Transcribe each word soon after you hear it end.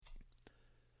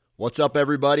What's up,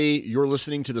 everybody? You're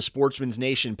listening to the Sportsman's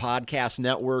Nation Podcast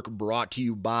Network, brought to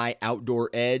you by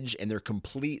Outdoor Edge and their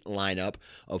complete lineup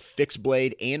of fixed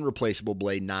blade and replaceable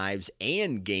blade knives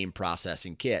and game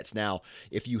processing kits. Now,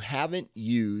 if you haven't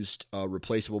used a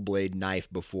replaceable blade knife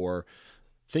before,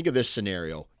 think of this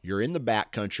scenario. You're in the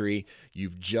backcountry,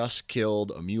 you've just killed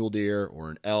a mule deer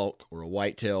or an elk or a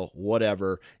whitetail,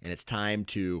 whatever, and it's time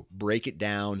to break it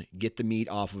down, get the meat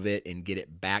off of it, and get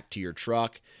it back to your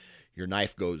truck. Your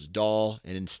knife goes dull,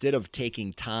 and instead of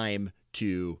taking time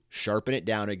to sharpen it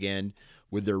down again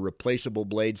with their replaceable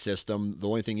blade system, the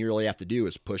only thing you really have to do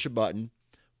is push a button,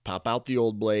 pop out the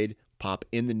old blade, pop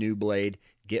in the new blade,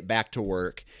 get back to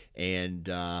work, and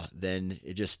then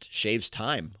it just shaves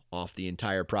time off the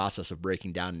entire process of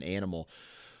breaking down an animal.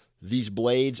 These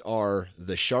blades are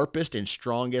the sharpest and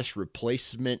strongest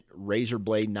replacement razor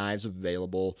blade knives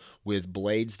available, with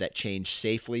blades that change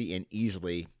safely and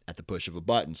easily at the push of a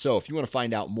button. So if you want to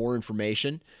find out more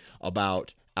information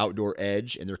about Outdoor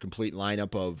Edge and their complete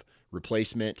lineup of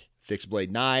replacement fixed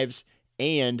blade knives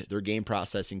and their game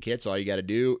processing kits, all you got to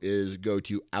do is go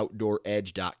to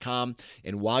OutdoorEdge.com.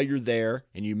 And while you're there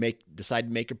and you decide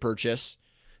to make a purchase,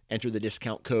 enter the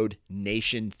discount code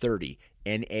NATION30,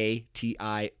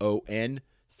 NATION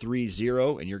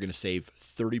 30, and you're going to save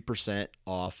 30%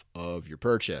 off of your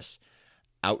purchase.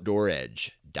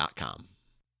 OutdoorEdge.com.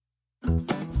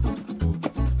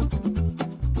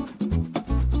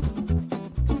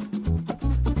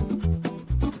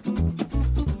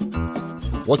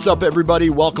 What's up, everybody?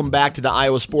 Welcome back to the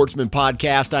Iowa Sportsman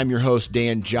Podcast. I'm your host,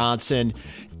 Dan Johnson,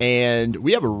 and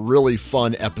we have a really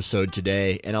fun episode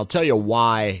today, and I'll tell you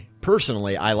why,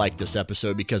 personally, I like this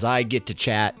episode, because I get to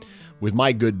chat with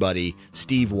my good buddy,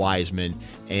 Steve Wiseman,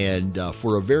 and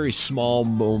for a very small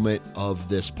moment of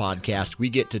this podcast, we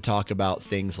get to talk about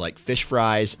things like fish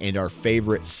fries and our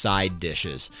favorite side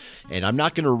dishes. And I'm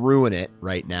not going to ruin it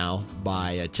right now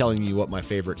by telling you what my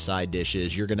favorite side dish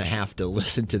is. You're going to have to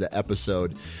listen to the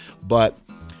episode. But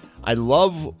I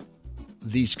love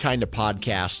these kind of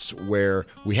podcasts where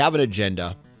we have an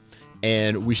agenda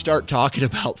and we start talking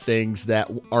about things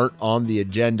that aren't on the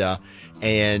agenda,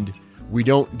 and we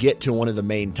don't get to one of the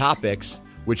main topics,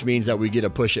 which means that we get to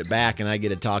push it back, and I get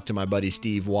to talk to my buddy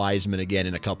Steve Wiseman again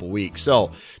in a couple weeks.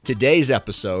 So today's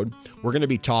episode, we're going to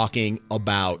be talking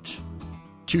about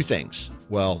two things.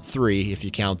 Well, three if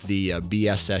you count the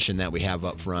BS session that we have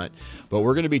up front. But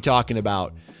we're going to be talking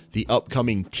about the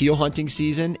upcoming teal hunting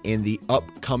season and the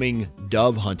upcoming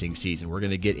dove hunting season. We're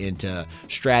going to get into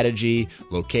strategy,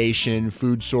 location,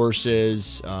 food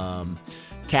sources,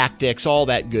 tactics, all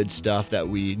that good stuff that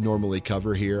we normally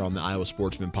cover here on the Iowa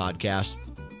Sportsman Podcast.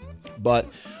 But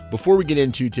before we get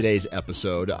into today's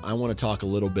episode, I want to talk a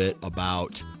little bit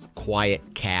about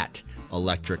QuietKat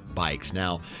electric bikes.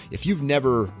 Now, if you've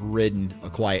never ridden a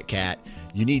QuietKat,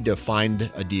 you need to find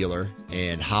a dealer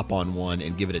and hop on one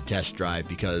and give it a test drive,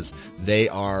 because they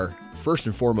are, first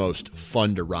and foremost,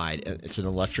 fun to ride. It's an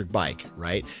electric bike,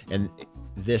 right? And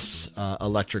this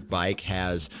electric bike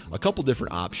has a couple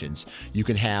different options. You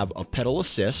can have a pedal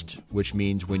assist, which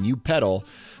means when you pedal,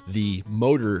 the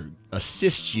motor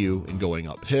assists you in going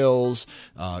up hills,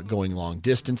 going long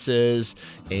distances,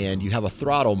 and you have a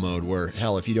throttle mode where,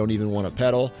 hell, if you don't even want to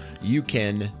pedal, you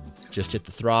can just hit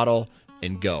the throttle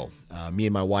and go. Me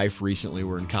and my wife recently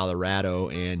were in Colorado,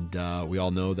 and we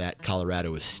all know that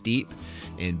Colorado is steep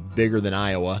and bigger than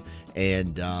Iowa.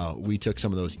 And we took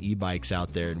some of those e-bikes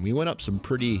out there, and we went up some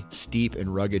pretty steep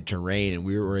and rugged terrain, and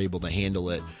we were able to handle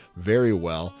it very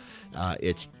well.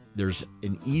 There's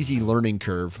an easy learning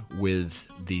curve with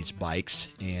these bikes,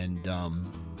 and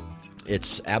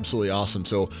it's absolutely awesome.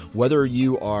 So whether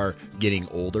you are getting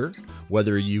older,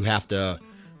 whether you have to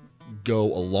go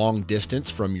a long distance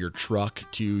from your truck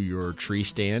to your tree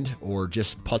stand, or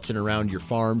just putzing around your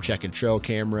farm, checking trail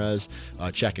cameras,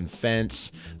 checking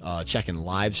fence, checking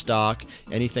livestock,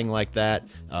 anything like that,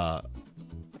 I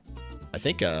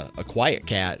think a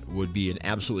QuietKat would be an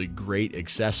absolutely great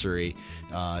accessory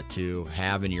to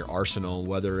have in your arsenal,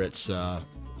 whether it's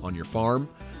on your farm,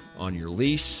 on your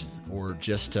lease, or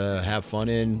just to have fun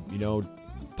in,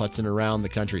 putzing around the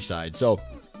countryside. So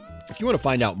if you want to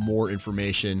find out more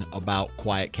information about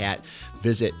QuietKat,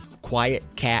 visit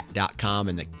QuietKat.com,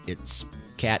 and it's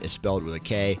cat is spelled with a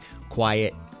K,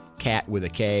 QuietKat with a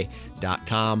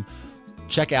K.com.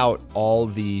 Check out all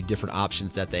the different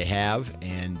options that they have,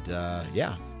 and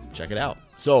check it out.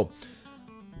 So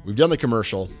we've done the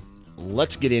commercial.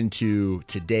 Let's get into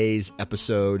today's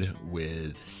episode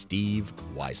with Steve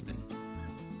Wiseman.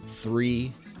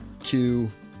 3, 2,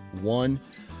 1.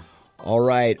 All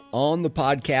right, on the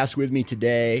podcast with me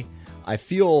today, I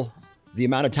feel the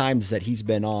amount of times that he's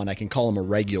been on, I can call him a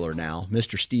regular now.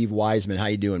 Mr. Steve Wiseman, how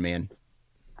you doing, man?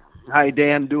 Hi,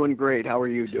 Dan. Doing great. How are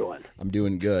you doing? I'm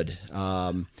doing good.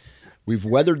 We've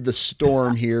weathered the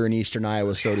storm here in eastern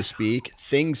Iowa, so to speak.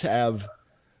 Things have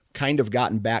kind of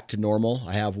gotten back to normal.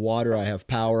 I have water, I have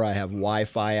power, I have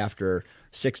Wi-Fi after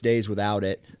 6 days without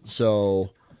it.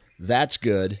 So that's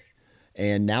good.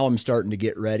 And now I'm starting to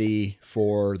get ready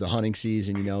for the hunting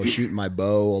season, shooting my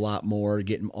bow a lot more,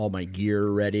 getting all my gear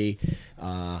ready.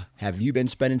 Have you been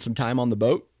spending some time on the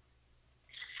boat?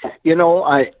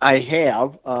 I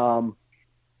have.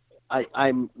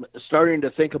 I'm starting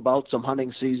to think about some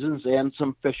hunting seasons and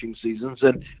some fishing seasons.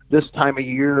 And this time of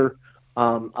year,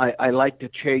 I like to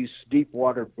chase deep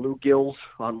water bluegills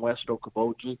on West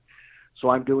Okoboji. So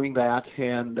I'm doing that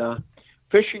and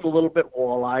fishing a little bit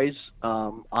walleyes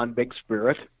on Big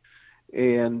Spirit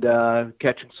and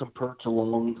catching some perch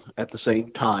along at the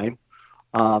same time.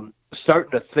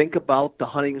 Starting to think about the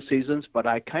hunting seasons, but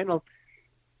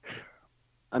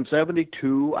I'm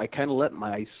 72. I kind of let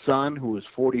my son, who is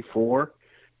 44,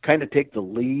 kind of take the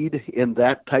lead in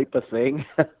that type of thing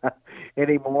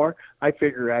anymore. I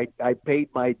figure I paid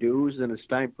my dues, and it's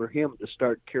time for him to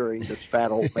start carrying this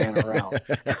fat old man around.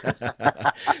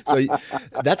 So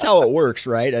that's how it works,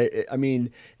 right? I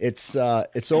mean, it's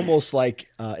almost like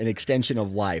an extension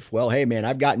of life. Well, hey, man,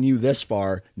 I've gotten you this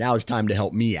far. Now it's time to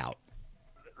help me out.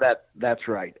 That's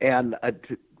right. And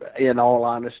in all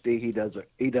honesty, he does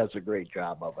a great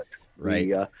job of it.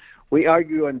 Right. We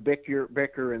argue and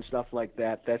bicker and stuff like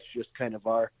that. That's just kind of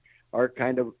our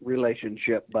kind of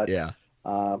relationship. But yeah,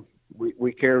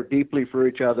 we care deeply for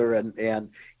each other, and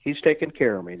he's taking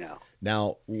care of me now.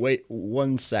 Now, wait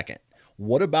 1 second.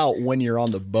 What about when you're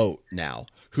on the boat now?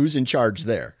 Who's in charge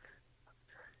there?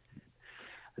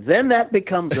 Then that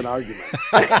becomes an argument.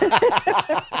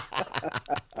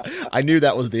 I knew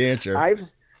that was the answer.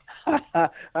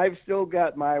 I've still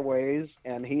got my ways,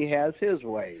 and he has his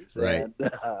ways. Right. And,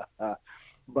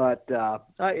 but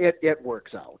it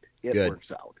works out. It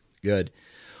works out. Good.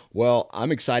 Well,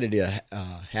 I'm excited to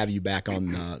have you back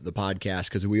on the podcast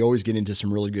because we always get into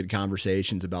some really good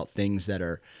conversations about things that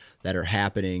are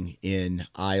happening in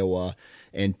Iowa,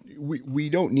 and we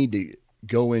don't need to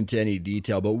go into any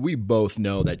detail, but we both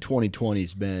know that 2020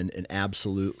 has been an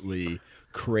absolutely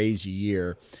crazy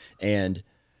year. And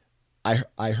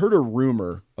I heard a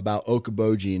rumor about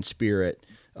Okoboji and Spirit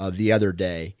the other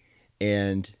day,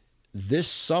 and this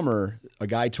summer a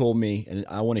guy told me, and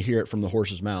I want to hear it from the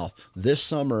horse's mouth, this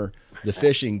summer the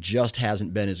fishing just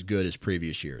hasn't been as good as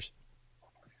previous years.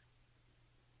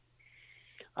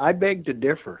 I beg to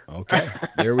differ. Okay,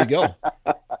 there we go.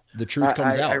 The truth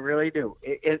comes out. I really do.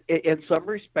 In some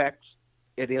respects,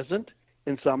 it isn't.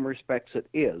 In some respects, it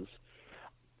is.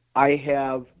 I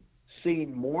have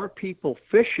seen more people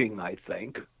fishing, I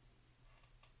think,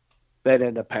 than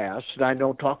in the past. And I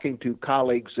know talking to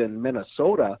colleagues in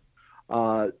Minnesota,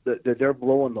 that they're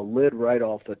blowing the lid right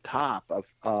off the top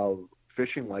of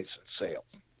fishing license sales.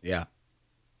 Yeah.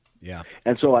 Yeah.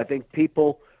 And so I think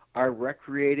people are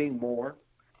recreating more.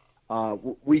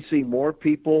 We see more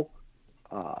people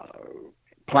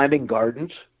planting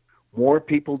gardens, more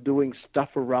people doing stuff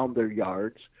around their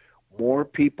yards, more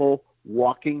people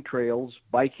walking trails,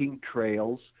 biking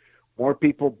trails, more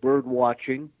people bird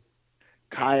watching,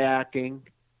 kayaking,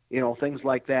 things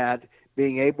like that,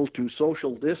 being able to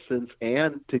social distance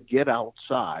and to get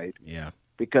outside. Yeah.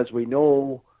 Because we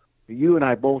know, you and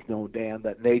I both know, Dan,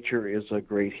 that nature is a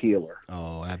great healer.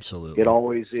 Oh, absolutely. It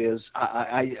always is.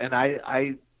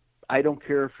 I don't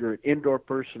care if you're an indoor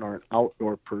person or an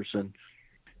outdoor person,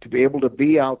 to be able to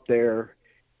be out there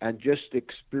and just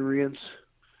experience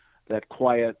that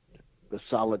quiet, the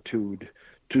solitude,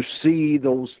 to see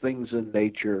those things in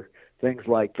nature, things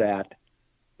like that,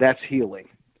 that's healing.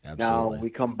 Absolutely. Now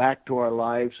we come back to our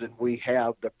lives and we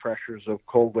have the pressures of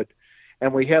COVID,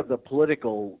 and we have the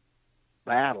political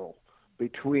battle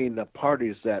between the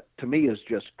parties that, to me, is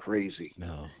just crazy.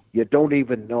 No. You don't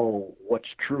even know what's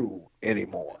true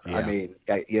anymore. Yeah. I mean,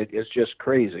 it's just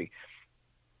crazy.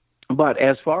 But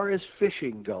as far as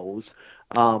fishing goes,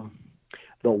 the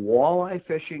walleye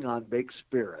fishing on Big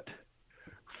Spirit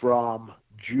from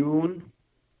June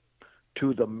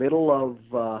to the middle of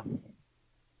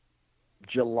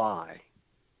July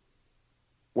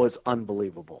was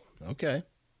unbelievable. Okay.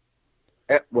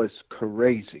 It was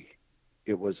crazy.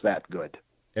 It was that good.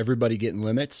 Everybody getting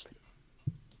limits?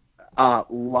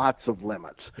 Lots of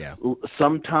limits. Yeah.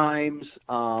 Sometimes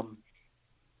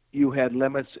you had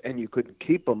limits and you couldn't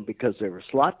keep them because they were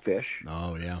slot fish.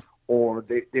 Oh, yeah. Or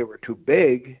they were too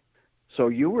big. So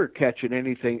you were catching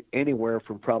anything anywhere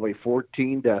from probably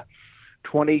 14 to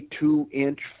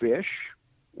 22-inch fish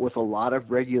with a lot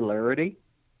of regularity.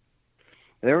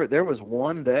 There was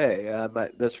one day,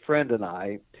 this friend and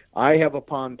I have a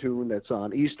pontoon that's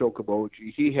on East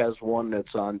Okoboji. He has one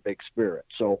that's on Big Spirit.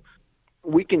 So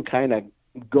we can kind of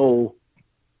go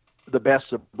the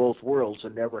best of both worlds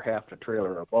and never have to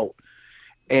trailer a boat.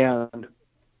 And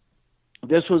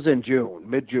this was in June,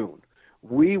 mid-June.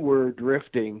 We were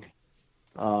drifting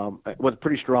with a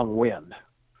pretty strong wind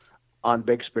on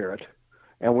Big Spirit.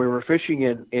 And we were fishing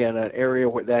in an area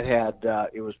where that had,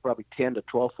 it was probably 10 to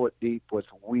 12 foot deep with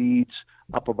weeds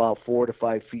up about 4 to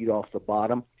 5 feet off the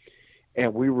bottom.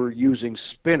 And we were using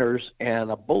spinners and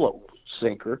a bullet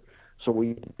sinker so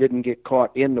we didn't get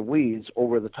caught in the weeds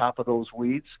over the top of those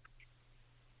weeds.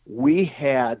 We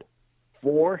had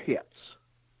 4 hits.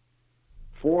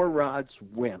 4 rods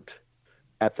went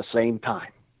at the same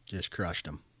time. Just crushed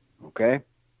them. Okay.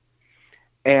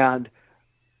 And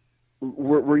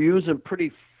we're using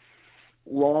pretty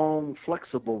long,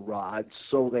 flexible rods,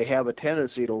 so they have a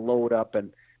tendency to load up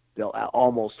and they'll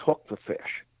almost hook the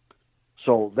fish.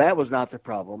 So that was not the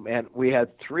problem. And we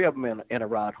had 3 of them in a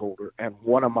rod holder, and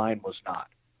one of mine was not.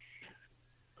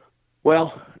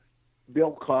 Well,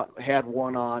 Bill had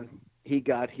one on. He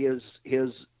got his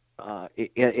in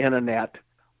a net.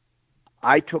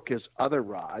 I took his other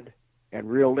rod and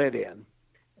reeled it in.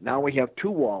 Now we have 2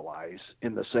 walleyes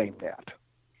in the same net.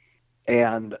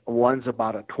 And one's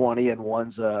about a 20 and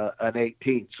one's an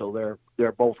 18, so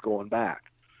they're both going back.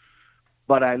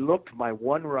 But I looked, my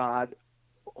one rod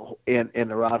in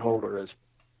the rod holder is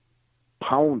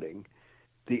pounding.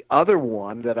 The other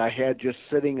one that I had just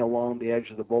sitting along the edge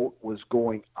of the boat was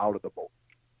going out of the boat.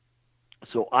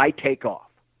 So I take off.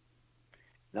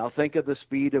 Now think of the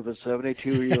speed of a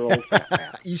 72-year-old fat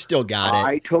man. You still got it.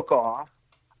 I took off.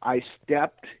 I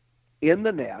stepped in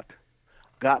the net,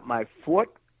 got my foot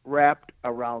wrapped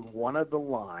around one of the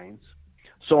lines.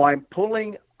 So I'm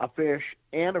pulling a fish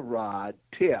and a rod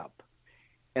tip,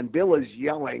 and Bill is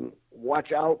yelling,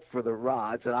 "Watch out for the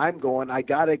rods." And I'm going, I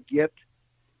got to get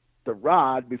the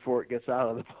rod before it gets out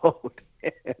of the boat.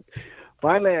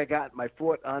 Finally, I got my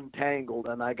foot untangled,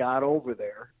 and I got over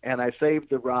there, and I saved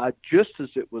the rod just as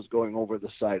it was going over the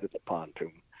side of the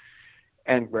pontoon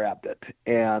and grabbed it.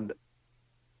 And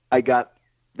I got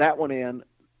that one in.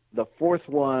 The 4th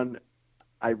one,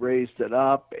 I raised it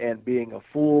up, and being a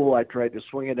fool, I tried to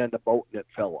swing it in the boat, and it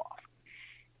fell off.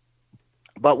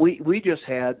 But we just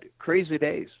had crazy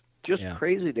days,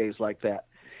 crazy days like that.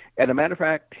 And a matter of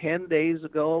fact, 10 days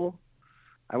ago,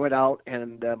 I went out,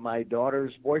 and my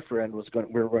daughter's boyfriend we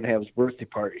were going to have his birthday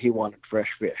party. He wanted fresh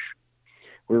fish.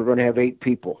 We were going to have 8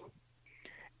 people.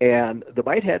 And the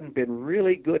bite hadn't been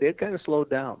really good. It kind of slowed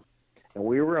down. And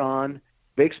we were on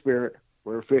Big Spirit.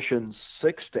 We were fishing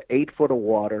 6 to 8 foot of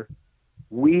water,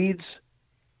 weeds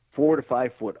 4 to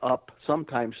 5 foot up,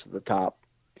 sometimes to the top,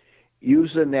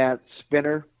 using that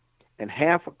spinner and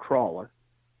half a crawler.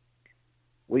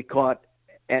 We caught,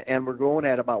 and we're going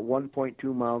at about 1.2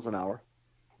 miles an hour.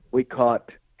 We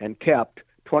caught and kept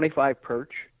 25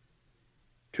 perch,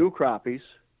 2 crappies,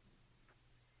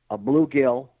 a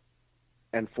bluegill,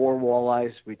 and 4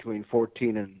 walleyes between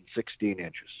 14 and 16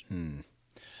 inches.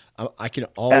 I can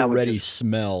already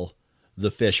smell the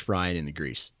fish frying in the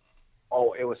grease.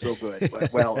 Oh, it was so good.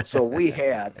 Well, so we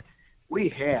had,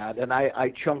 and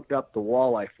I chunked up the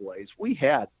walleye fillets. We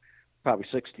had probably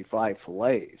 65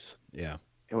 fillets. Yeah.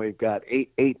 And we've got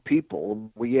eight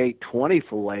people. We ate 20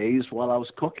 fillets while I was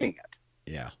cooking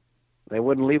it. Yeah. They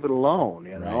wouldn't leave it alone,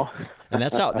 you know. And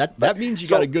that's how that means you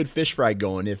got a good fish fry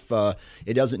going if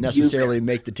it doesn't necessarily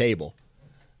make the table.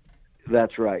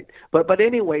 That's right. But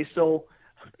anyway, so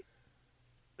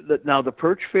now the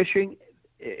perch fishing,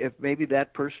 if maybe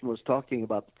that person was talking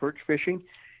about the perch fishing,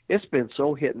 it's been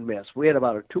so hit and miss. We had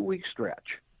about a 2-week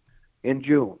stretch in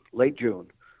June, late June,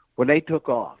 when they took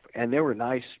off, and they were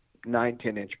nice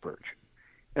 9-10 inch perch.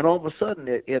 And all of a sudden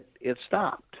it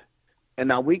stopped. And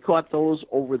now we caught those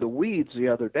over the weeds the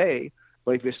other day,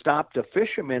 but if you stop to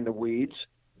fish them in the weeds,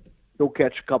 you'll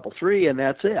catch a couple 3, and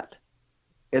that's it.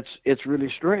 It's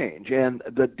really strange. And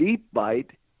the deep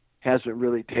bite hasn't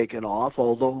really taken off,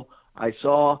 although I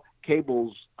saw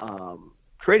Cable's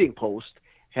trading post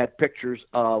had pictures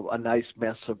of a nice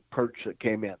mess of perch that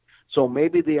came in. So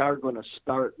maybe they are going to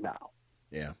start now.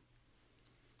 Yeah.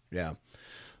 Yeah.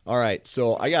 All right.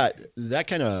 So I got that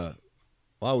kind of,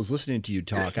 while I was listening to you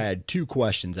talk, I had 2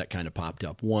 questions that kind of popped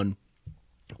up. One,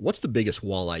 what's the biggest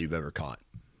walleye you've ever caught?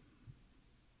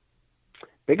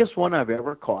 Biggest one I've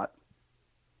ever caught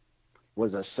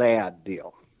was a sad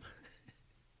deal.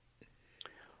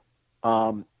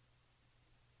 I'll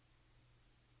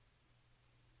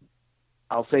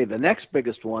say the next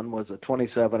biggest one was a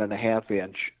 27.5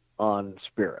 inch on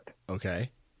Spirit. Okay.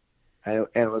 And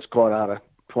it was caught out of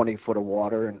 20 foot of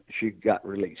water, and she got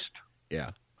released.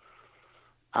 Yeah.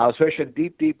 I was fishing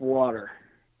deep water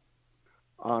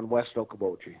on West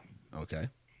Okoboji. Okay.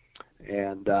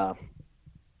 And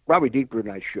probably deeper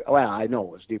than I should. Well, I know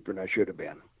it was deeper than I should have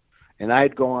been. And I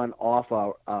had gone off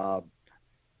a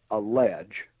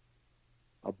ledge,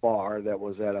 a bar that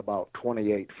was at about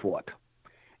 28 foot.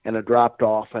 And it dropped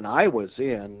off, and I was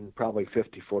in probably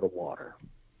 50 foot of water.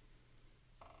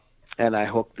 And I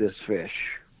hooked this fish,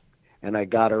 and I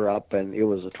got her up, and it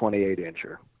was a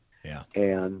 28-incher. Yeah.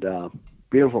 And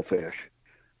beautiful fish,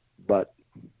 but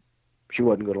she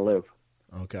wasn't going to live.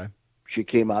 Okay. She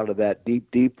came out of that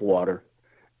deep water,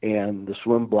 and the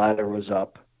swim bladder was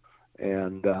up,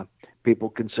 and people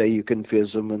can say you can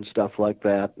fizz them and stuff like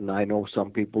that, and I know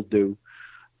some people do,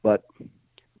 but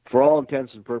for all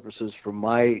intents and purposes, from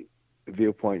my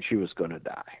viewpoint, she was going to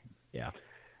die. Yeah.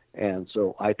 And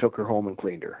so I took her home and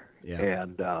cleaned her. Yeah.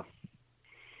 And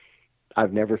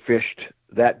I've never fished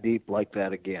that deep like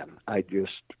that again. I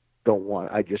just don't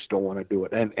want to do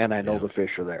it. And I know the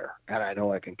fish are there, and I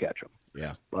know I can catch them.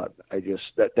 Yeah. But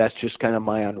that's just kind of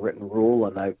my unwritten rule,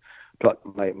 and I've taught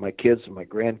my kids and my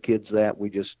grandkids that we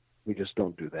just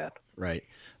don't do that. Right.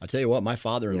 I'll tell you what, my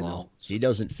father-in-law, he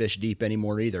doesn't fish deep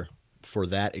anymore either for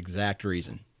that exact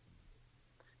reason.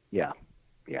 Yeah.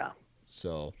 Yeah.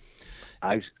 So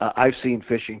I've seen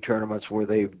fishing tournaments where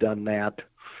they've done that,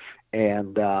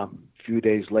 and a few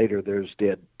days later there's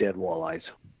dead walleyes.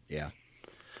 Yeah.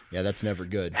 Yeah, that's never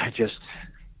good.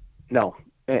 No.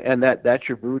 And that's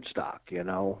your brood stock, and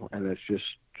it's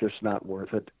just not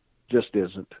worth it. Just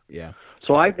isn't. Yeah.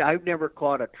 So I've never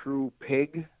caught a true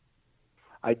pig.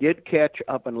 I did catch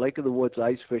up in Lake of the Woods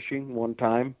ice fishing one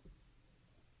time.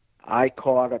 I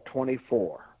caught a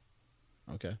 24.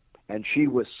 Okay. And she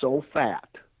was so fat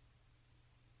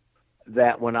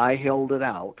that when I held it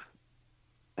out,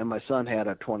 and my son had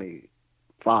a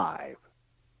 25,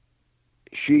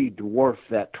 she dwarfed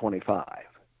that 25.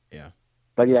 Yeah.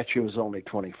 But yet she was only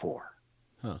 24.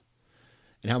 Huh.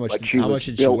 And how much did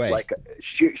she weigh?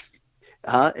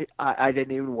 I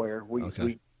didn't even wear her.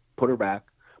 We put her back.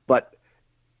 But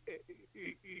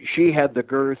she had the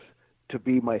girth to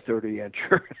be my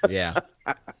 30-incher. Yeah.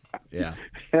 Yeah.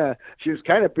 She was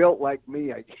kind of built like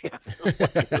me, I guess.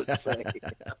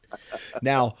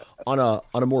 Now, on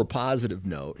a more positive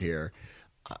note here,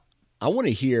 I want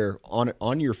to hear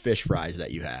on your fish fries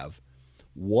that you have,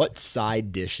 what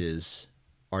side dishes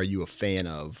are you a fan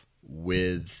of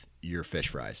with your fish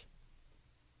fries?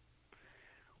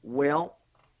 Well,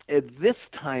 at this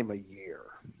time of year,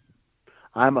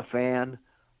 I'm a fan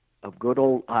of good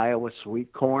old Iowa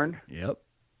sweet corn. Yep.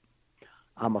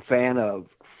 I'm a fan of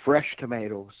fresh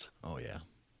tomatoes. Oh, yeah.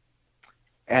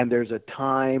 And there's a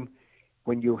time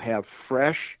when you have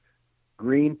fresh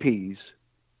green peas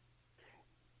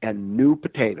and new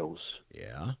potatoes.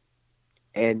 Yeah.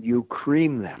 And you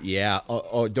cream them. Yeah.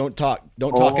 Oh, don't talk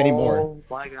anymore. Oh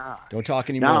my God. Don't talk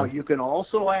anymore. Now you can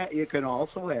also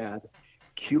add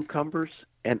cucumbers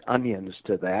and onions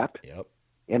to that. Yep.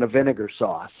 In a vinegar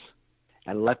sauce,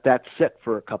 and let that sit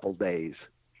for a couple days.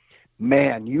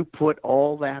 Man, you put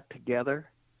all that together,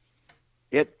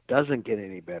 it doesn't get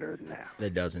any better than that.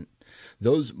 It doesn't.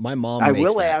 My mom I makes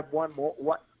will that. add one more.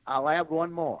 I'll add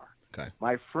one more. Okay.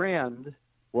 My friend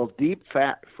will deep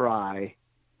fat fry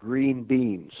green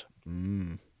beans.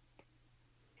 Mm.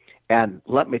 And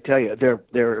let me tell you,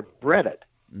 they're breaded.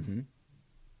 Mm-hmm.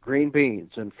 Green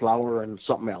beans and flour and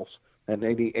something else, and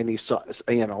any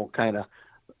kind of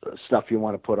stuff you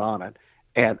want to put on it.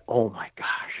 And oh my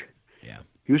gosh, yeah,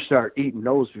 you start eating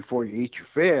those before you eat your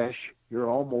fish. You're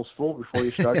almost full before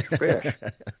you start your fish.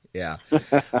 Yeah,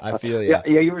 I feel you. Yeah.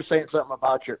 You were saying something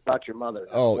about your mother.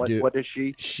 Oh, dude, what is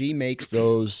she? She makes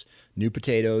those new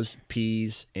potatoes,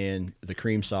 peas, and the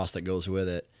cream sauce that goes with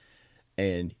it.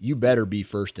 And you better be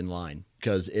first in line,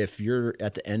 because if you're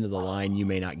at the end of the line, you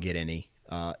may not get any.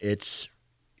 If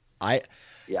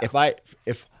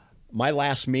my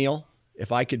last meal,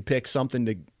 if I could pick something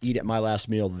to eat at my last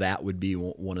meal, that would be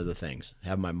one of the things.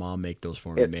 Have my mom make those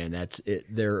for me, man. That's it.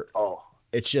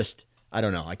 It's just, I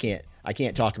don't know. I can't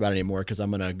talk about it anymore because I'm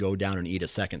gonna go down and eat a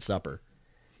second supper.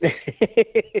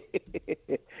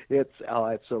 It's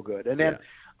so good. And then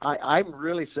I'm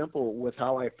really simple with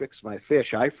how I fix my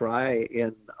fish. I fry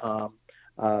in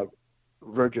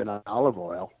virgin olive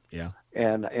oil. Yeah.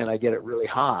 And I get it really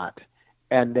hot,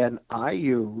 and then I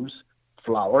use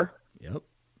flour. Yep.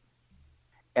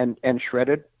 And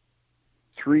shredded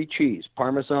 3 cheese,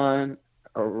 Parmesan,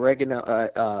 oregano,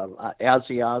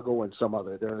 Asiago, and some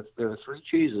other. There are 3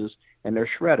 cheeses, and they're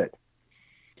shredded.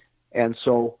 And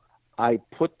so I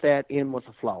put that in with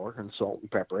the flour and salt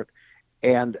and pepper it,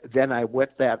 and then I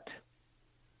wet that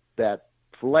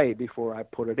filet before I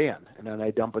put it in, and then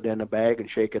I dump it in a bag and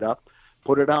shake it up,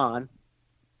 put it on,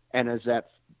 and as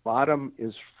that bottom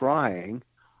is frying,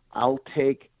 I'll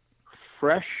take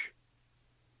fresh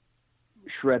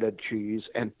shredded cheese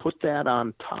and put that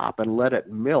on top and let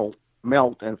it melt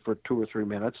and for 2 or 3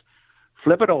 minutes,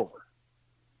 flip it over,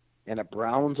 and it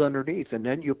browns underneath, and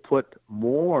then you put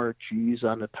more cheese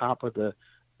on the top of the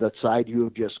side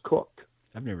you've just cooked.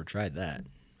 I've never tried that.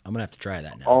 I'm gonna have to try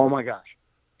that now. Oh my gosh,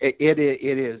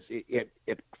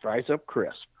 it fries up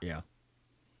crisp. Yeah.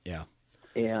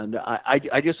 And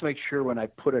I just make sure when I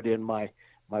put it in my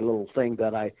little thing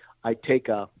that I take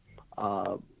a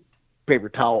paper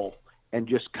towel and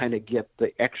just kind of get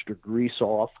the extra grease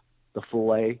off the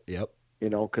filet. Yep.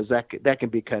 Because that can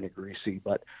be kind of greasy.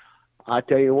 But I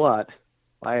tell you what,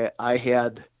 I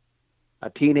had a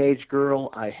teenage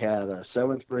girl, I had a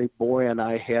 7th grade boy, and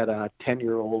I had a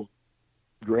 10-year-old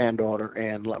granddaughter,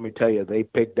 and let me tell you, they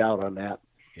pigged out on that.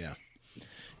 Yeah.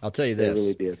 I'll tell you this. They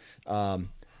really did.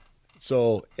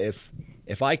 So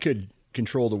if I could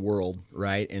control the world,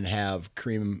 right, and have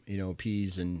cream,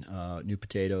 peas and new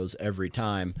potatoes every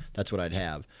time, that's what I'd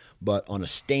have. But on a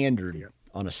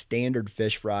standard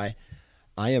fish fry,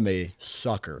 I am a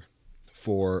sucker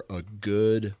for a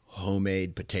good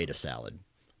homemade potato salad.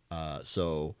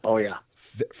 Oh yeah,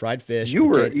 fried fish. You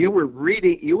were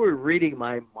reading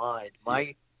my mind.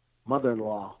 My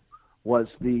mother-in-law was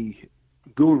the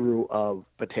guru of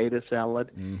potato salad,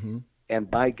 and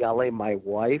by golly, my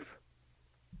wife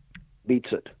beats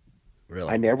it. Really?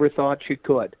 I never thought she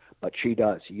could, but she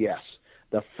does. Yes,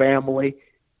 the family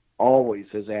always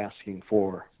is asking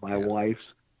for my wife's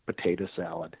potato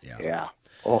salad. Yeah.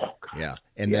 Oh, God. Yeah.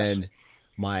 And then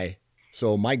my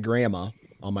grandma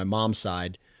on my mom's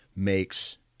side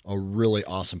makes a really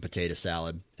awesome potato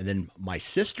salad. And then my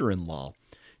sister-in-law,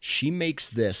 she makes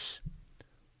this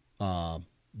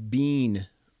bean,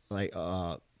 like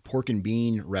pork and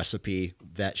bean recipe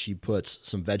that she puts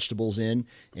some vegetables in,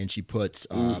 and she puts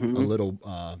a little,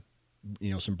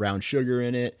 some brown sugar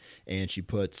in it, and she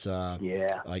puts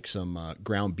like some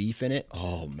ground beef in it.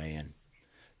 Oh man,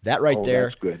 that right there.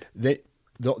 That's good.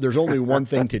 There's only one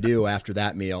thing to do after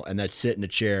that meal, and that's sit in a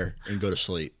chair and go to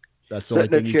sleep. That's the only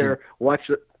thing you can.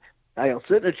 I'll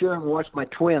sit in a chair and watch my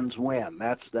twins win.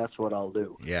 That's what I'll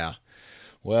do. Yeah.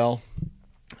 Well,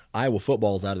 Iowa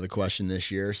football's out of the question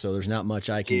this year, so there's not much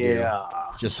I can do.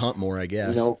 Just hunt more, I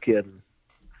guess. No kidding.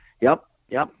 Yep.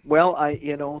 Well,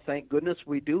 thank goodness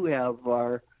we do have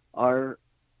our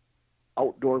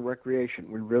outdoor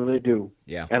recreation. We really do.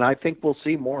 Yeah. And I think we'll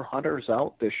see more hunters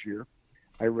out this year.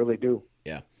 I really do.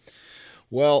 Yeah.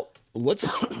 Well, let's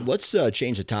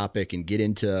change the topic and get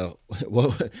into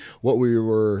what we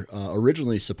were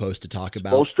originally supposed to talk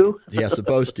about. Supposed to? Yeah,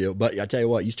 supposed to. But I tell you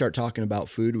what, you start talking about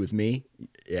food with me,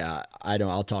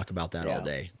 I'll talk about that all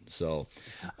day. So,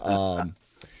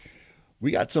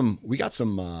 we got some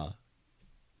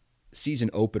season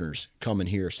openers coming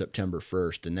here September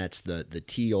 1st, and that's the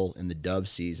teal and the dove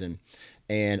season.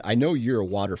 And I know you're a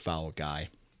waterfowl guy.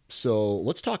 So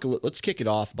let's kick it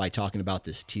off by talking about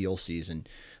this teal season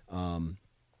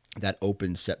that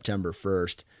opens September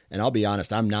 1st. And I'll be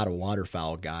honest, I'm not a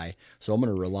waterfowl guy, so I'm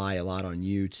going to rely a lot on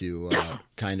you to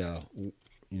kind of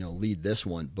lead this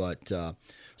one. But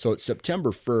so it's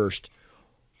September 1st.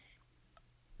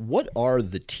 What are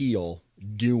the teal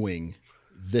doing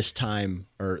this time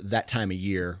or that time of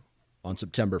year on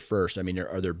September 1st? I mean,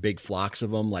 are there big flocks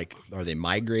of them? Like, are they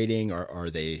migrating, or are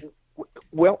they?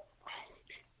 Well,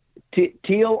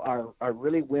 teal are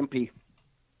really wimpy.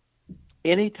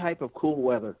 Any type of cool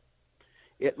weather,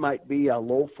 it might be a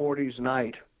low 40s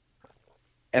night,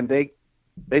 and they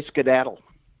skedaddle.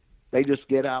 They just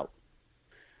get out,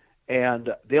 and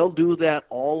they'll do that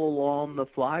all along the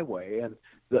flyway. And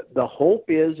the hope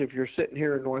is, if you're sitting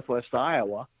here in Northwest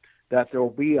Iowa, that there will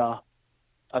be a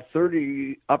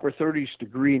upper 30s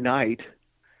degree night,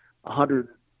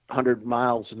 100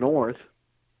 miles north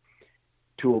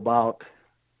to about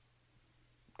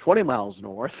 20 miles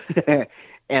north,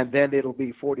 and then it'll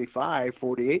be 45,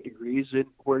 48 degrees in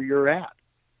where you're at.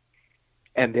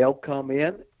 And they'll come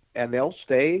in and they'll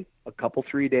stay a couple,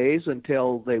 3 days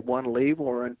until they want to leave,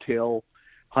 or until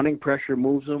hunting pressure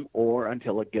moves them, or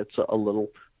until it gets a little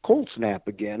cold snap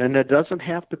again. And it doesn't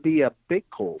have to be a big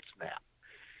cold snap.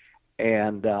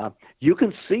 And you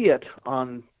can see it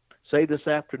on, say, this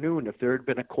afternoon. If there had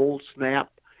been a cold snap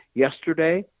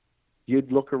yesterday,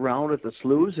 you'd look around at the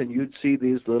sloughs and you'd see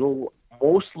these little,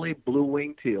 mostly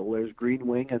blue-winged teal. There's green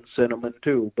wing and cinnamon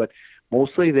too, but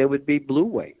mostly they would be blue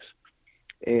wings.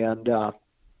 And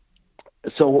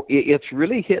So it's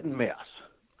really hit and miss.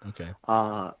 Okay.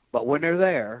 But when they're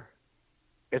there,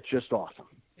 it's just awesome.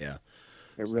 Yeah.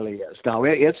 It really is. Now,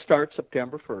 it starts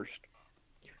September 1st,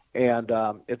 and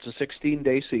it's a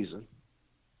 16-day season.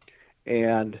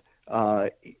 And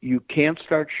you can't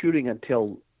start shooting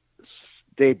until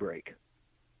daybreak,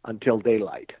 until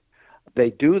daylight.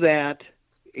 They do that,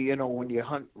 when you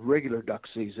hunt regular duck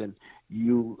season,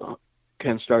 you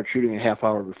can start shooting a half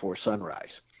hour before sunrise.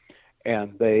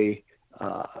 And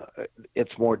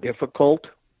it's more difficult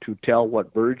to tell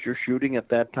what birds you're shooting at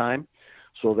that time.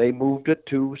 So they moved it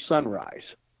to sunrise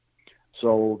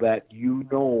so that you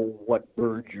know what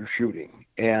birds you're shooting.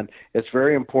 And it's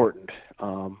very important.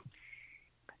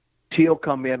 Teal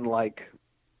come in like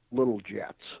little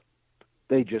jets.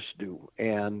 They just do.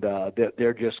 And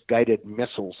they're just guided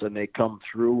missiles, and they come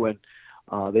through, and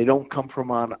they don't come from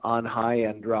on high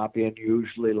and drop in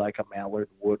usually like a mallard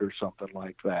would or something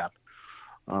like that.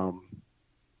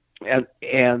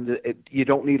 You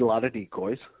don't need a lot of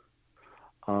decoys.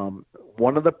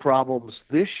 One of the problems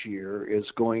this year is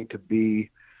going to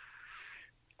be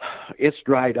it's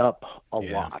dried up a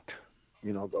lot.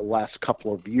 The last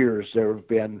couple of years there have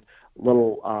been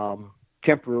little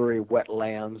temporary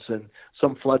wetlands and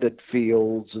some flooded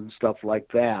fields and stuff like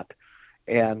that.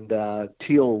 And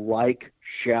teal like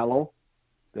shallow.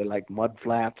 They like mud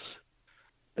flats.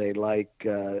 They like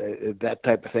that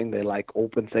type of thing. They like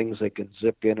open things they can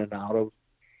zip in and out of.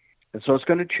 And so it's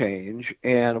going to change.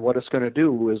 And what it's going to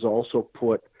do is also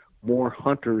put more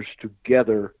hunters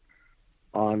together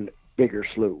on bigger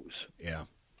sloughs. Yeah.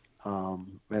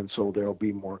 And so there'll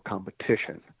be more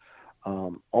competition.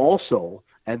 Also,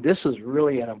 and this is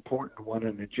really an important one,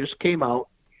 and it just came out.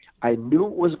 I knew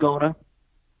it was gonna.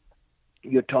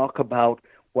 You talk about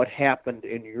what happened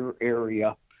in your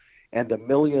area and the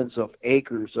millions of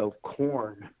acres of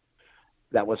corn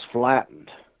that was flattened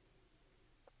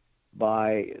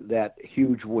by that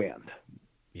huge wind.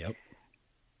 Yep.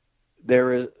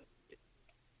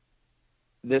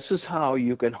 This is how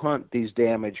you can hunt these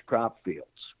damaged crop fields.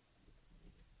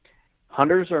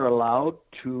 Hunters are allowed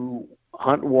to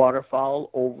hunt waterfowl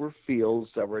over fields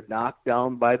that were knocked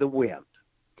down by the wind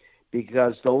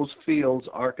because those fields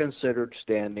are considered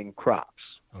standing crops.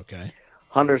 Okay.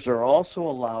 Hunters are also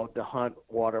allowed to hunt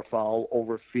waterfowl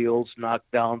over fields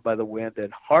knocked down by the wind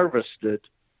and harvested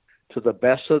to the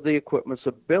best of the equipment's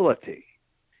ability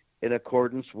in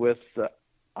accordance with the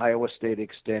Iowa State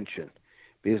Extension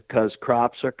because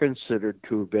crops are considered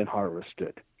to have been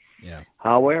harvested. Yeah.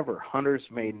 However, hunters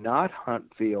may not hunt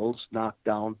fields knocked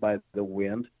down by the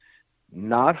wind,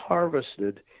 not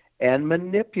harvested, and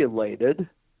manipulated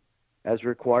as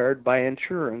required by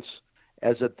insurance,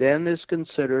 as it then is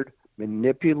considered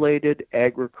manipulated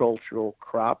agricultural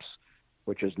crops,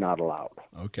 which is not allowed.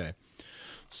 Okay.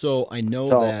 So I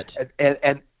know that.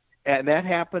 And that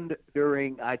happened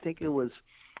during, I think it was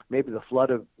maybe the flood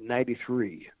of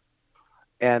 93.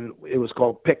 And it was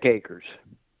called pick acres.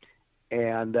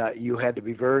 And you had to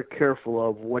be very careful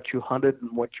of what you hunted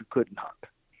and what you couldn't hunt.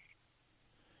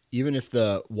 Even if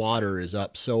the water is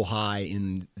up so high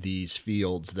in these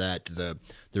fields that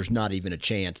there's not even a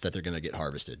chance that they're going to get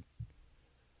harvested.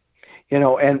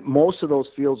 And most of those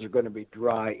fields are going to be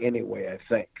dry anyway,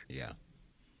 I think. Yeah.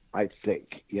 I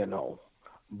think,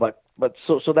 But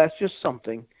so that's just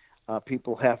something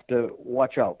people have to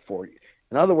watch out for.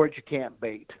 In other words, you can't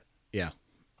bait. Yeah.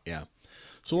 Yeah.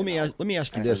 So let me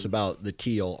ask you this about the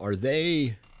teal. Are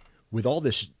they, with all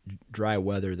this dry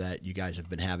weather that you guys have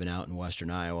been having out in western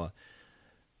Iowa,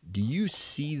 do you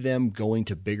see them going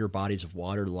to bigger bodies of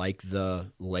water like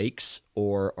the lakes,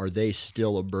 or are they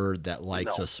still a bird that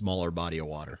likes a smaller body of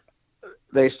water?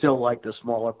 They still like the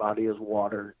smaller body of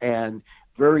water, and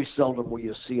very seldom will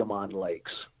you see them on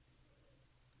lakes.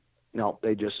 No,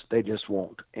 they just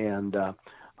won't. And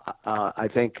I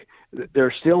think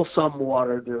there's still some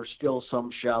water. There's still some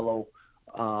shallow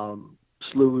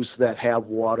sloughs that have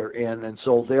water in, and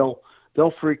so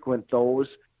they'll frequent those,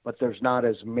 but there's not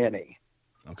as many.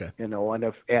 Okay. And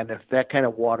if that kind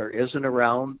of water isn't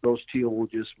around, those teal will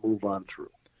just move on through.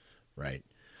 Right.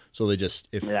 So they just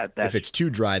if it's too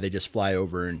dry, they just fly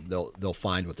over and they'll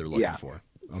find what they're looking for.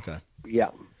 Okay. Yeah,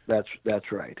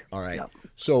 that's right. All right. Yeah.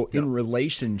 So in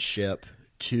relationship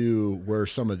to where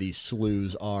some of these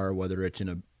sloughs are, whether it's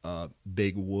in a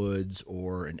big woods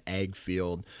or an ag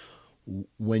field,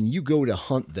 when you go to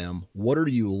hunt them, what are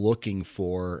you looking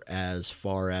for as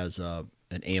far as an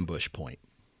ambush point?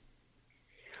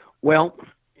 Well,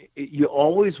 you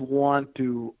always want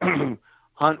to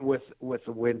hunt with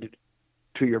the wind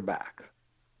to your back,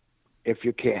 if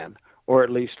you can, or at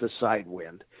least a side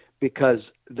wind, because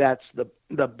that's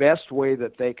the best way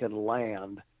that they can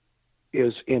land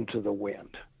is into the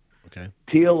wind. Okay.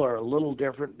 Teal are a little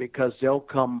different because they'll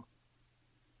come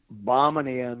bombing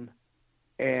in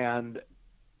and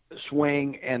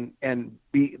swing and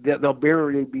they'll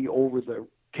barely be over the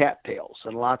cattails,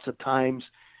 and lots of times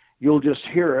you'll just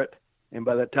hear it, and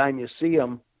by the time you see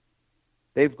them,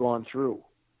 they've gone through,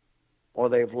 or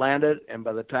they've landed, and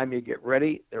by the time you get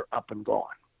ready, they're up and gone.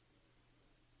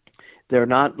 They're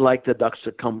not like the ducks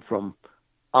that come from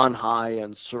on high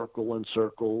and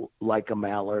circle like a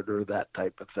mallard or that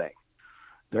type of thing.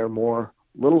 They're more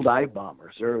little dive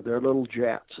bombers. They're little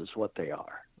jets is what they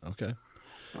are. Okay.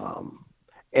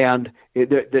 And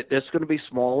it's going to be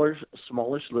smaller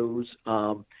sloughs.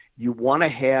 You want to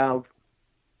have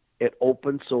it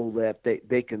open so that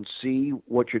they can see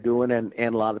what you're doing, and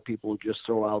a lot of people just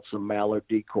throw out some mallard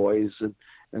decoys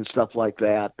and stuff like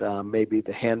that, maybe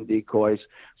the hen decoys.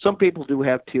 Some people do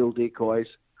have teal decoys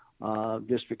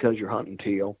just because you're hunting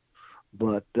teal,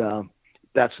 but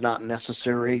that's not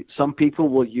necessary. Some people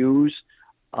will use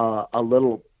a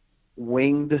little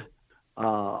winged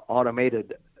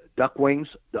automated duck wings,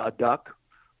 a duck,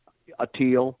 a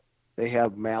teal. They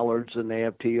have mallards and they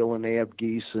have teal and they have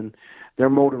geese, and they're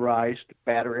motorized,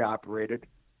 battery operated,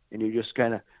 and you just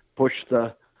kind of push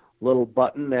the little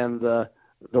button and the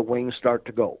wings start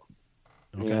to go.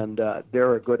 Okay. And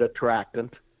they're a good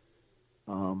attractant.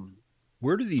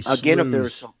 Where do these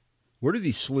where do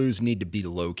these sloughs need to be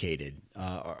located?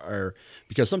 Or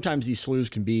because sometimes these sloughs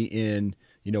can be in,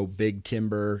 big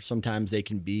timber. Sometimes they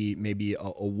can be maybe a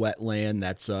wetland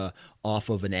that's off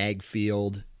of an ag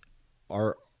field.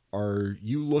 Are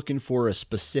you looking for a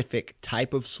specific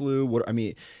type of slough?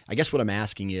 I guess what I'm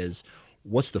asking is,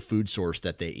 what's the food source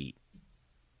that they eat?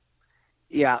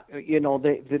 Yeah,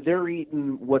 they're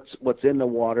eating what's in the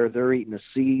water. They're eating the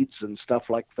seeds and stuff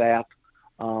like that.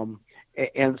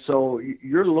 And so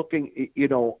you're looking,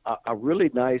 a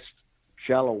really nice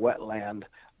shallow wetland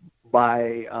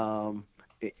by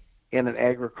in an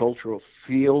agricultural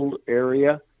field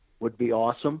area would be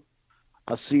awesome.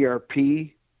 A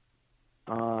CRP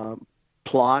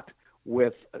plot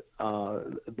with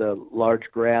the large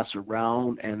grass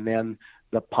around and then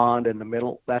the pond in the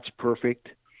middle, that's perfect.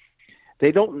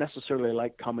 They don't necessarily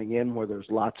like coming in where there's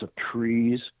lots of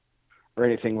trees or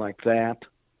anything like that.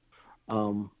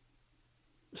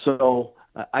 So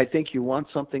I think you want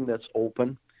something that's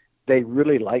open. They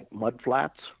really like mud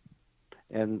flats,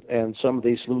 and some of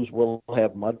these sloughs will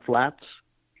have mud flats.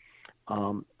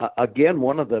 Again,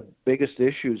 one of the biggest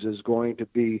issues is going to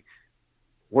be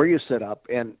where you set up,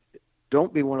 and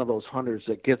don't be one of those hunters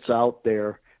that gets out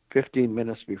there 15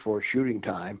 minutes before shooting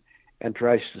time and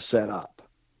tries to set up.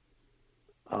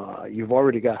 You've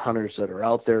already got hunters that are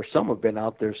out there. Some have been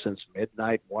out there since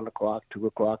midnight, 1 o'clock, 2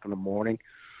 o'clock in the morning.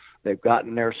 They've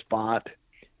gotten their spot,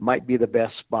 might be the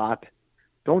best spot.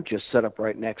 Don't just set up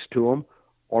right next to them,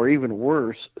 or even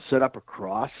worse, set up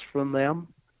across from them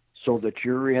so that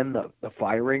you're in the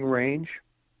firing range.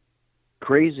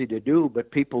 Crazy to do,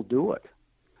 but people do it.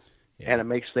 Yeah. And it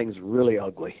makes things really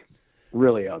ugly,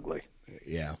 really ugly.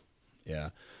 Yeah, yeah.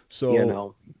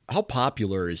 So how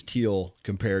popular is teal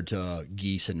compared to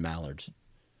geese and mallards?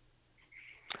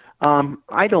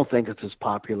 I don't think it's as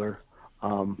popular.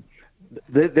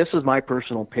 This is my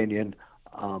personal opinion.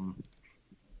 I'll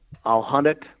hunt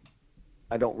it.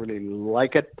 I don't really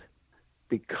like it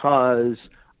because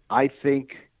I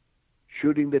think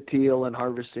shooting the teal and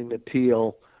harvesting the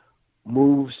teal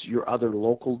moves your other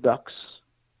local ducks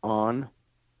on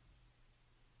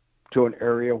to an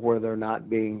area where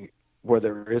where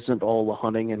there isn't all the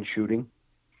hunting and shooting.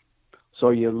 So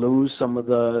you lose some of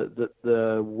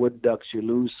the wood ducks, you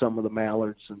lose some of the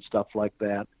mallards and stuff like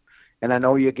that. And I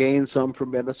know you gain some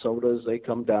from Minnesota as they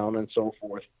come down and so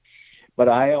forth. But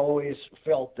I always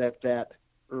felt that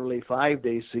early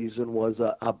 5-day season was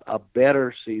a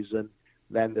better season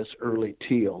than this early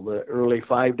teal. The early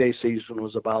 5-day season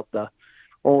was about the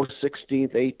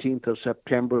 16th, 18th of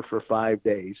September for 5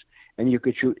 days. And you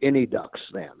could shoot any ducks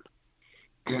then.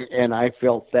 And I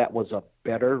felt that was a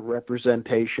better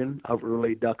representation of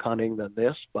early duck hunting than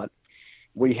this, but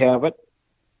we have it.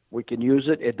 We can use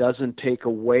it. It doesn't take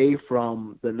away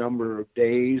from the number of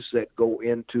days that go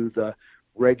into the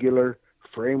regular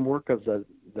framework of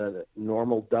the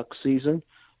normal duck season.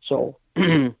 So,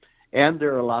 and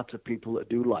there are lots of people that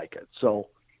do like it. So,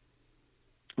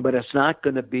 but it's not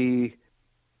going to be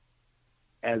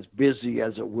as busy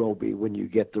as it will be when you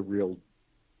get the real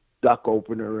duck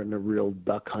opener and the real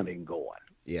duck hunting going.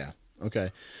 Yeah.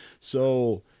 Okay.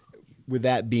 So with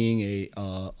that being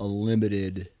a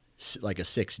limited, like a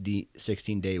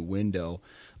 16-day window,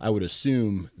 I would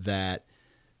assume that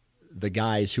the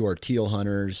guys who are teal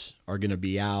hunters are going to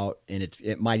be out, and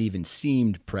it might even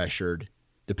seem pressured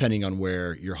depending on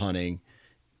where you're hunting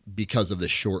because of the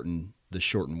shortened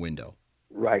window.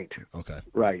 Right. Okay.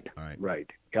 Right. All right. Right.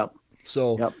 Yep.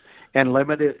 So. Yep. And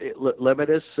limit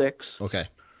is 6. Okay.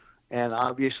 And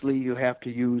obviously you have to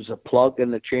use a plug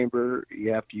in the chamber.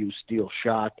 You have to use steel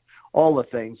shot. All the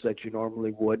things that you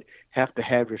normally would. Have to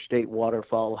have your state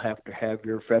waterfowl. Have to have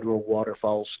your federal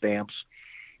waterfowl stamps.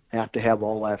 Have to have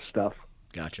all that stuff.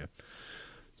 Gotcha.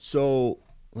 So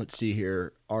let's see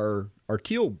here. Are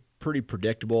teal pretty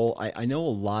predictable? I know a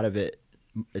lot of it.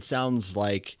 It sounds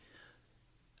like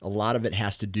a lot of it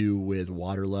has to do with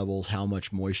water levels, how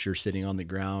much moisture sitting on the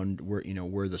ground,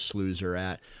 where the sloughs are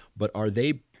at. But are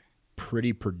they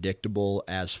pretty predictable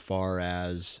as far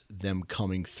as them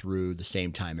coming through the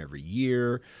same time every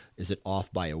year? Is it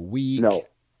off by a week? No.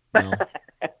 No?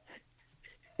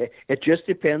 It just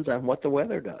depends on what the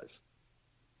weather does.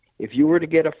 If you were to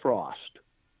get a frost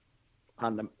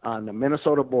on the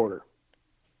Minnesota border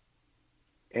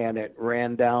and it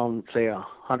ran down, say,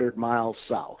 100 miles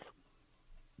south,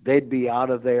 they'd be out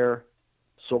of there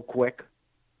so quick.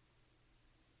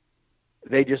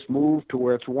 They just move to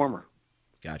where it's warmer.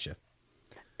 Gotcha.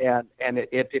 And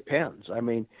it depends. I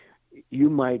mean, you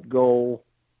might go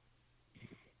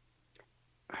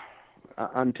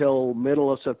until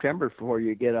middle of September before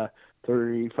you get a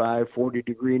 35, 40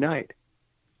 degree night.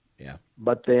 Yeah.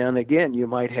 But then again, you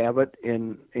might have it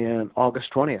in August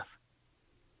 20th.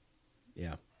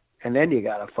 Yeah. And then you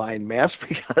got to find mess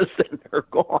because then they're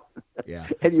gone. Yeah.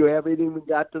 And you haven't even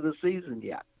got to the season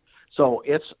yet. So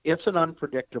it's an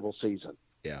unpredictable season.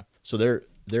 Yeah. So there's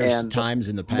times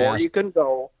in the past. The more you can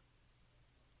go.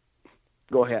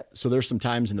 Go ahead. So there's some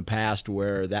times in the past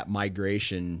where that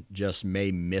migration just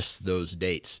may miss those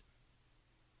dates.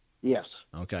 Yes.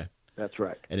 Okay. That's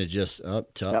right. And it just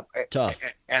tough.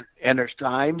 And there's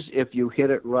times if you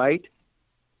hit it right,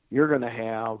 you're going to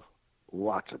have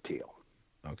lots of teal.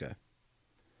 Okay.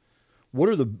 What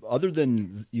are other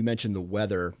than you mentioned the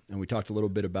weather, and we talked a little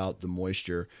bit about the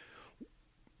moisture,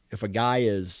 if a guy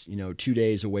is, 2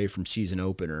 days away from season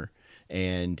opener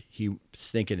and he's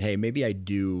thinking, hey, maybe I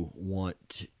do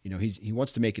want, he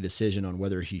wants to make a decision on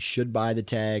whether he should buy the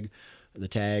tags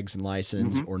and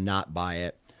license or not buy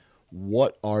it.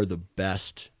 What are the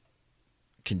best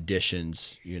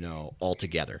conditions,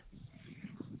 altogether?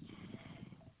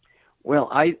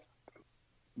 Well,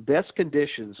 best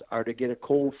conditions are to get a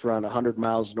cold front 100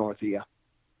 miles north of you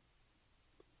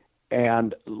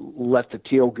and let the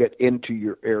teal get into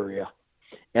your area.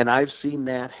 And I've seen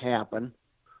that happen.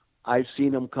 I've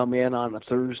seen them come in on a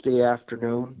Thursday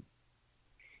afternoon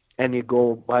and you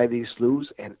go by these sloughs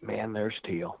and man, there's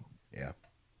teal. Yeah.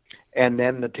 And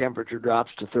then the temperature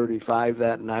drops to 35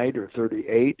 that night or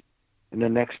 38. And the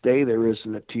next day there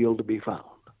isn't a teal to be found.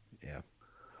 Yeah.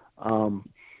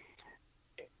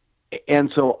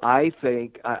 And so I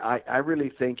think, I really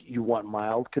think you want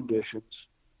mild conditions.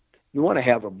 You want to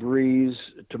have a breeze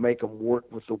to make them work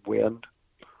with the wind.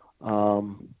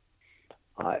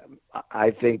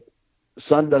 I think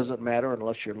sun doesn't matter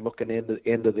unless you're looking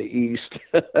into the east.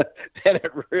 Then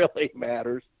it really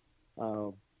matters.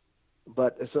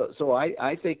 But so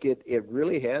I think it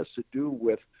really has to do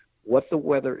with what the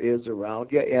weather is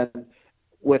around you, and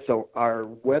with our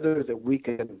weather that we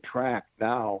can track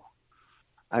now.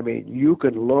 I mean, you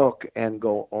can look and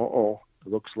go,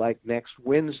 looks like next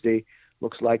Wednesday,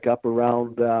 looks like up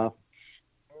around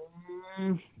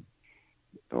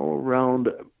around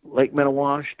Lake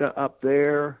Minnewaska up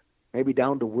there, maybe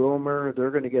down to Wilmer.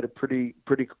 They're going to get a pretty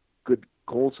good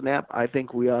cold snap. I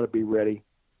think we ought to be ready.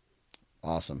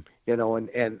 Awesome.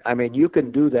 And I mean, you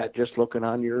can do that just looking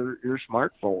on your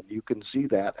smartphone. You can see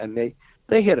that, and they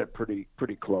hit it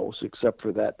pretty close, except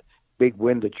for that big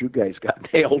wind that you guys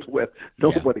got nailed with.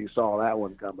 Nobody saw that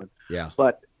one coming. Yeah.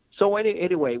 But so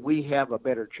anyway, we have a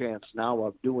better chance now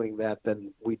of doing that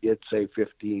than we did, say,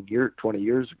 20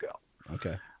 years ago.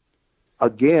 Okay.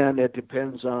 Again, it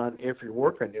depends on if you're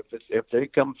working. If they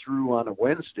come through on a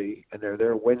Wednesday and they're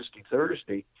there Wednesday,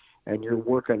 Thursday, and you're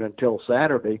working until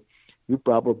Saturday, you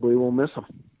probably will miss them.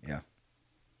 Yeah.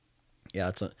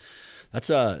 Yeah, that's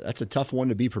a tough one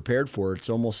to be prepared for. It's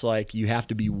almost like you have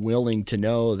to be willing to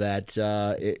know that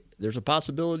there's a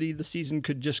possibility the season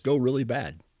could just go really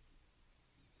bad.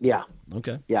 Yeah.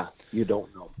 Okay. Yeah, you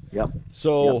don't know. Yep.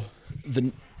 So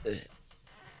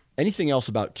anything else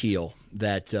about teal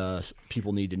that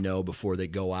people need to know before they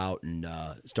go out and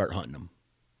start hunting them?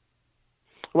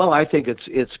 Well, I think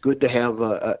it's good to have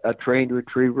a trained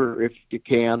retriever if you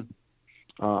can.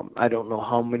 I don't know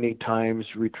how many times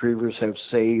retrievers have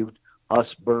saved us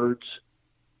birds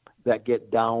that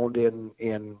get downed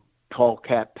in tall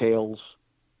cattails.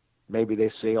 Maybe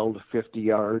they sailed 50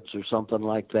 yards or something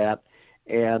like that.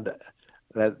 And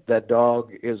that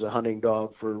dog is a hunting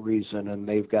dog for a reason, and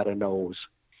they've got a nose.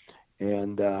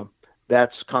 And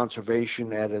that's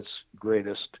conservation at its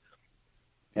greatest.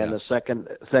 And the second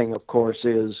thing, of course,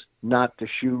 is not to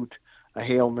shoot a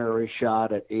Hail Mary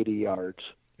shot at 80 yards.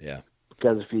 Yeah.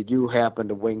 Because if you do happen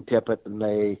to wingtip it and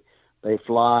they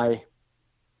fly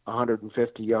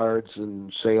 150 yards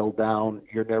and sail down,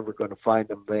 you're never going to find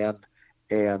them then,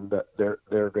 and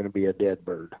they're going to be a dead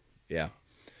bird. Yeah.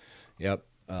 Yep.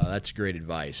 That's great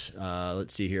advice.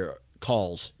 Let's see here.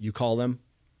 Calls. You call them?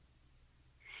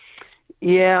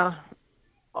 Yeah.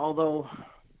 Although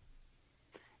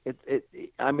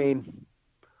I mean,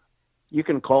 you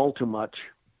can call too much.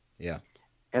 Yeah.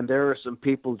 And there are some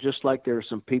people, just like there are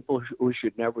some people who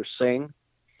should never sing,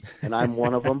 and I'm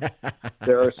one of them.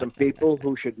 There are some people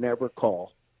who should never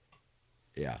call.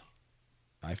 Yeah.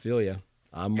 I feel you.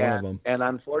 I'm one of them. And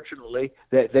unfortunately,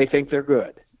 they think they're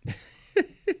good.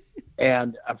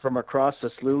 And from across the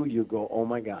slough, you go, oh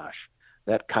my gosh,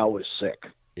 that cow is sick.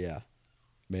 Yeah.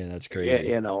 Man, that's crazy.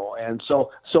 You know, and so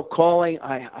calling,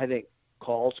 I think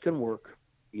calls can work.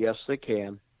 Yes, they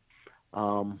can.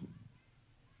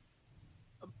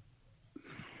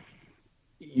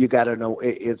 You got to know,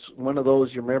 it's one of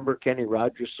those, you remember Kenny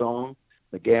Rogers' song,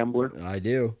 The Gambler? I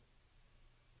do.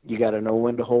 You got to know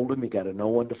when to hold them. You got to know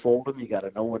when to fold them. You got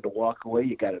to know when to walk away.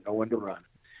 You got to know when to run.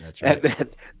 That's right.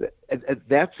 And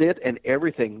that's it. And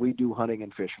everything we do hunting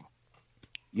and fishing.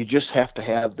 You just have to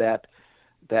have that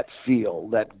feel,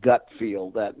 that gut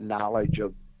feel, that knowledge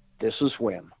of this is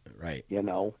when. Right. You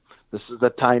know, this is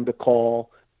the time to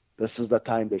call. This is the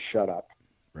time to shut up.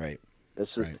 Right. This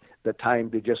is the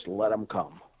time to just let them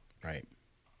come. Right.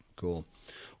 Cool.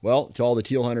 Well, to all the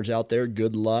teal hunters out there,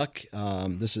 good luck.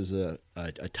 This is a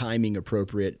timing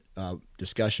appropriate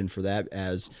discussion for that,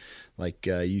 as like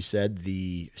you said,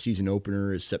 the season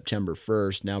opener is September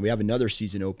 1st. Now we have another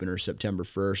season opener September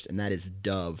 1st, and that is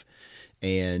dove.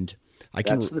 And that's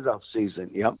the dove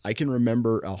season. Yep. I can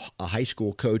remember a high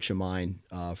school coach of mine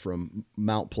from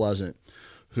Mount Pleasant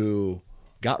who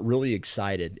got really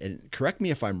excited. And correct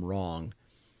me if I'm wrong.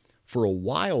 For a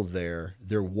while there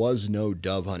was no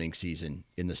dove hunting season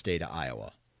in the state of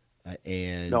Iowa.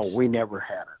 And no, we never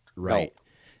had it. Right.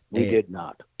 No, we did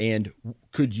not. And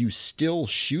could you still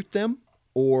shoot them,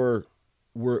 or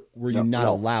were you not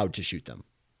allowed to shoot them?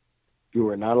 You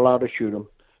were not allowed to shoot them.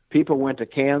 People went to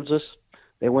Kansas.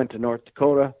 They went to North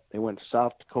Dakota. They went to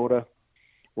South Dakota.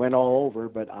 Went all over,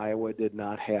 but Iowa did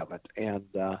not have it. And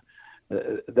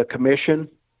the commission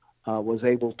was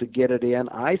able to get it in.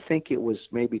 I think it was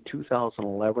maybe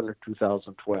 2011 or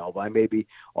 2012. I may be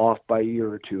off by a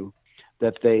year or two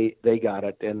that they got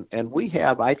it. And we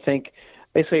have, I think,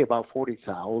 they say about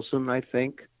 40,000, I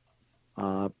think,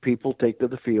 people take to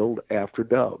the field after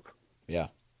dove. Yeah.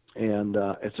 And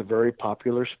it's a very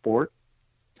popular sport.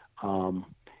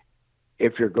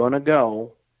 If you're going to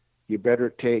go, you better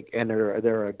take, and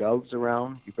there are doves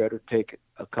around, you better take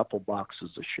a couple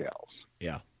boxes of shells.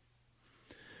 Yeah.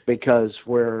 Because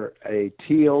where a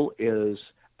teal is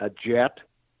a jet,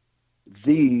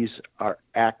 these are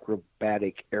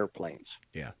acrobatic airplanes.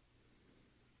 Yeah.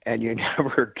 And you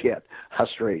never get a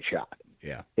straight shot.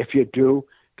 Yeah. If you do,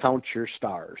 count your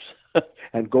stars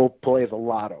and go play the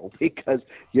lotto, because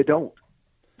you don't.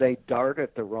 They dart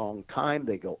at the wrong time.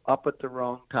 They go up at the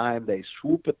wrong time. They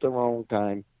swoop at the wrong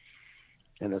time.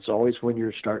 And it's always when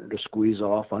you're starting to squeeze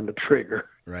off on the trigger.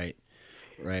 Right.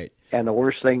 Right. And the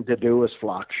worst thing to do is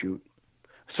flock shoot.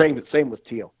 Same with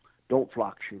teal. Don't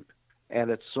flock shoot.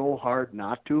 And it's so hard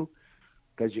not to,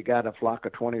 because you got a flock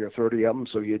of 20 or 30 of them,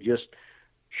 so you're just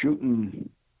shooting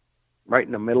right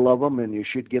in the middle of them, and you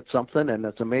should get something. And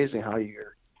it's amazing how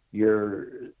your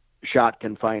shot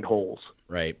can find holes.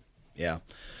 Right. Yeah.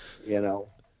 You know.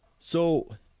 So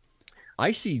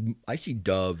I see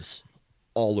doves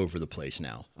all over the place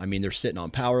now. I mean, they're sitting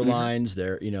on power lines.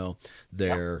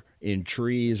 They're in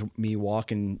trees, me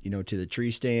walking, to the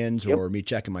tree stands, or me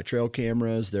checking my trail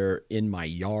cameras. They're in my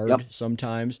yard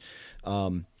sometimes.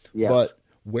 But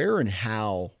where and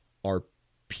how are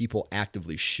people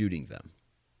actively shooting them?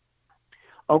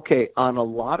 Okay. On a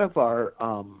lot of our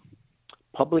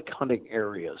public hunting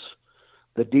areas,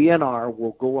 the DNR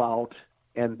will go out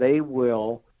and they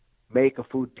will make a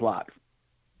food plot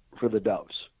for the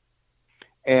doves.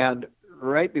 And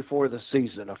right before the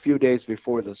season, a few days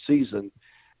before the season,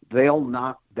 they'll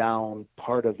knock down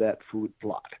part of that food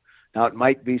plot. Now, it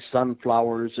might be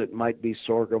sunflowers, it might be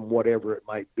sorghum, whatever it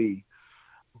might be.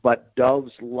 But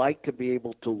doves like to be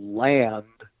able to land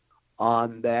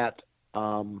on that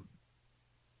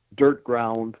dirt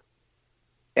ground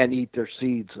and eat their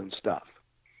seeds and stuff.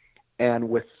 And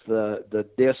with the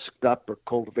disked up or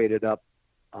cultivated up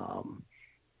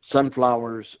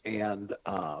sunflowers and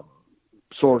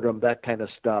sorghum, that kind of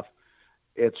stuff,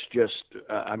 it's just,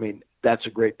 that's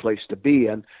a great place to be.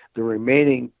 And the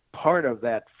remaining part of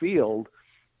that field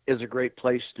is a great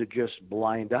place to just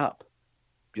blind up.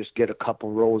 Just get a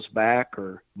couple rows back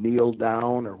or kneel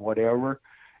down or whatever,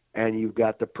 and you've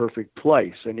got the perfect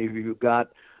place. And if you've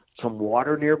got some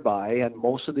water nearby, and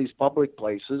most of these public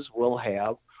places will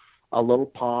have a little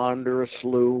pond or a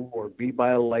slough or be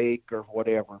by a lake or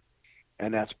whatever,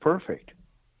 and that's perfect.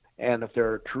 And if there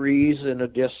are trees in a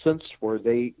distance where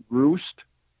they roost,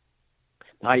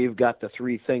 now you've got the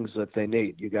three things that they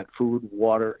need. You got food,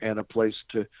 water, and a place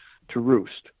to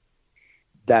roost.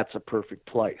 That's a perfect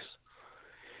place.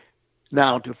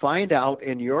 Now, to find out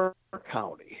in your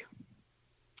county,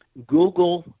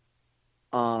 Google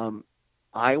Iowa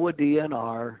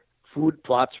DNR food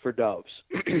plots for doves,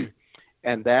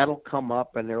 and that'll come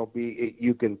up, and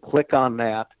you can click on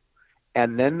that,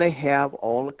 and then they have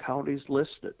all the counties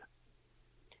listed.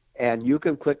 And you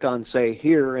can click on, say,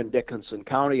 here in Dickinson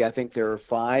County, I think there are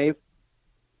 5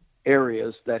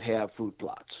 areas that have food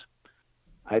plots.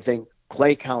 I think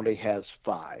Clay County has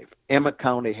 5. Emmett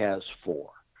County has 4.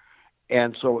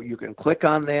 And so you can click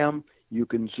on them, you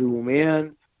can zoom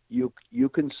in, you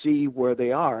can see where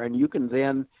they are, and you can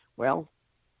then,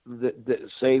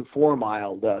 say 4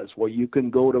 Mile does. Well, you can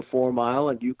go to 4 Mile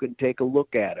and you can take a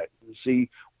look at it and see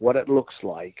what it looks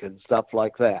like and stuff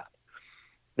like that.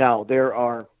 Now, there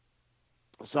are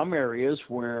some areas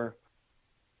where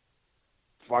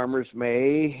farmers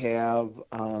may have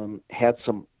had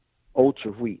some oats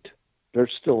or wheat.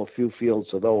 There's still a few fields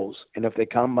of those, and if they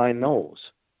combine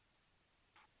those,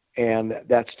 and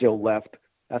that's still left,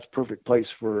 that's a perfect place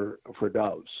for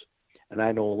doves. And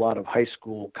I know a lot of high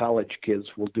school, college kids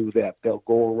will do that. They'll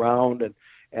go around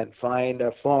and find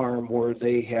a farm where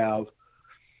they have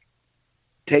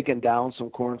taken down some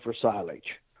corn for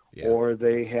silage, or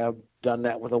they have done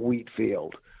that with a wheat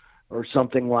field or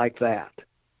something like that.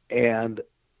 And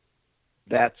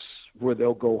that's where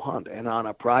they'll go hunt. And on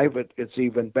a private, it's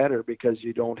even better because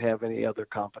you don't have any other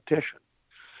competition.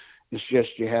 It's just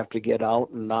you have to get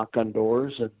out and knock on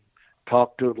doors and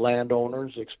talk to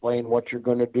landowners, explain what you're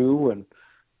going to do and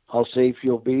how safe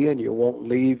you'll be, and you won't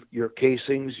leave your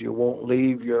casings, you won't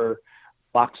leave your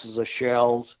boxes of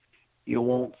shells, you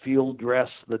won't field dress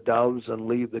the doves and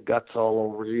leave the guts all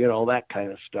over, that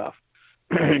kind of stuff.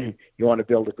 You want to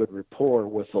build a good rapport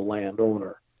with the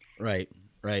landowner. Right.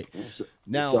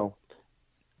 Now,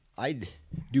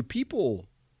 do people,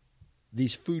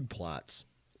 these food plots,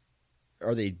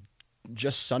 are they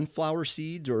just sunflower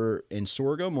seeds and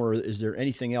sorghum, or is there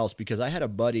anything else? Because I had a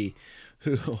buddy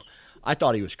who I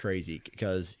thought he was crazy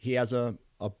because he has a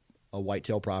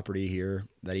whitetail property here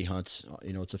that he hunts.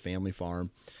 It's a family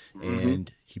farm,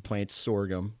 and he plants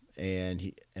sorghum.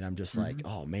 And I'm just like,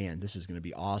 oh man, this is going to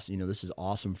be awesome. This is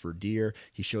awesome for deer.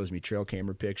 He shows me trail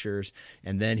camera pictures,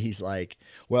 and then he's like,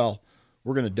 well,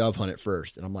 we're going to dove hunt it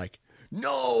first. And I'm like,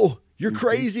 no, you're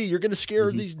crazy. You're going to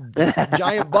scare these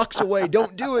giant bucks away.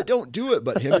 Don't do it.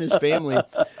 But him and his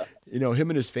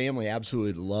family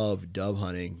absolutely love dove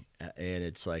hunting. And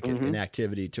it's like an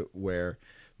activity to where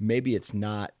maybe it's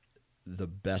not the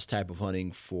best type of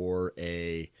hunting for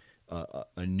a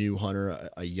new hunter,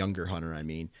 a younger hunter,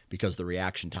 because the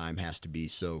reaction time has to be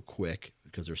so quick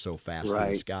because they're so fast in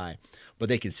the sky. But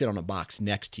they can sit on a box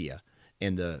next to you,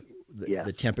 and the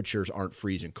temperatures aren't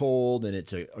freezing cold, and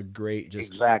it's a great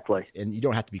exactly. And you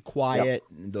don't have to be quiet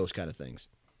and those kind of things.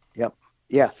 Yep.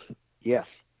 Yes.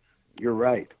 You're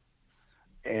right.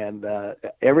 And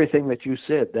everything that you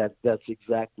said, that's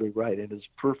exactly right. It is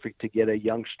perfect to get a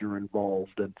youngster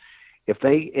involved. And if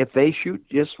they shoot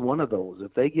just one of those,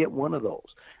 if they get one of those,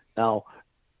 now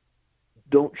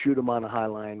don't shoot them on a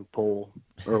highline pole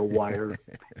or a wire,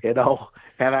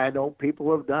 And I know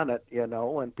people have done it,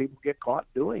 and people get caught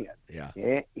doing it.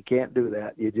 Yeah. You can't do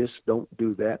that. You just don't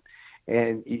do that.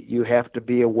 And you have to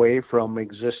be away from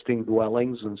existing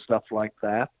dwellings and stuff like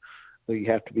that. So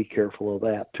you have to be careful of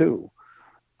that too.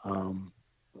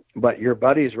 But your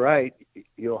buddy's right.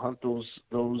 You'll hunt those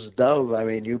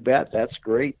doves. You bet. That's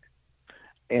great.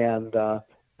 And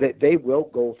they will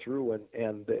go through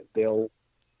and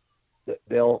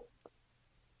they'll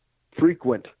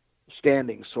frequent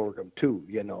standing sorghum too.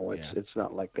 It's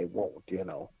not like they won't.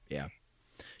 Yeah.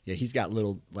 He's got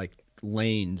little like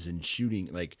lanes and shooting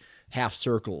like half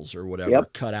circles or whatever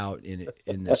cut out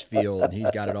in this field, and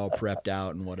he's got it all prepped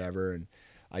out and whatever. And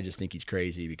I just think he's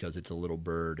crazy because it's a little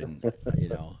bird, and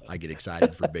I get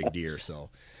excited for big deer. So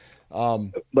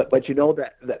But you know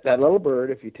that little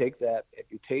bird, if you take the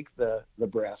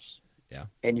breasts, Yeah.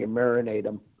 and you marinate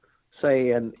them,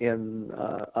 say in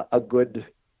a good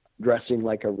dressing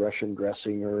like a Russian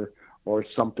dressing or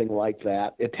something like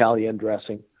that, Italian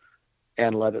dressing,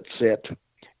 and let it sit,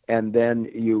 and then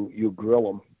you grill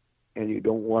them, and you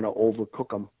don't want to overcook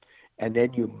them, and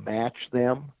then you match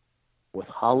them with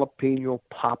jalapeno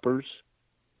poppers,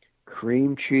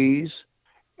 cream cheese,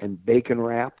 and bacon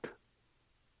wrapped.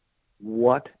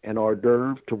 What an hors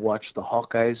d'oeuvre to watch the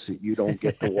Hawkeyes that you don't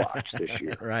get to watch this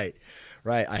year. Right.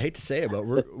 I hate to say it, but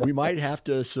we might have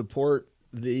to support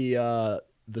the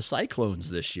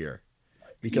Cyclones this year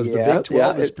because the Big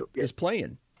 12 is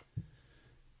playing.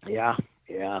 Yeah.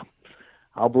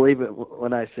 I'll believe it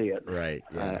when I see it. Right.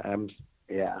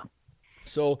 Yeah.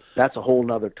 So that's a whole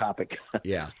nother topic.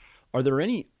 Yeah. Are there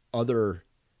any other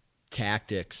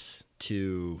tactics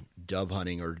to dove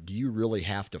hunting, or do you really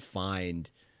have to find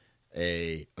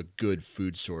a good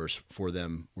food source for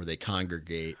them where they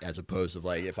congregate, as opposed to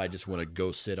like if I just want to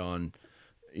go sit on,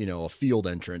 a field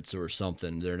entrance or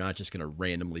something, they're not just going to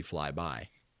randomly fly by?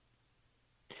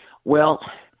 Well,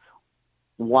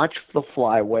 watch the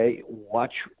flyway,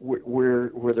 watch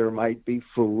where there might be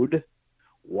food,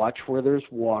 watch where there's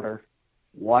water,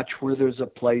 watch where there's a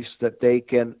place that they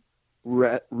can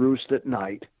roost at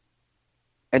night,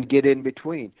 and get in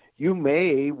between. You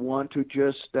may want to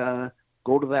just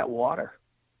go to that water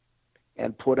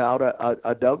and put out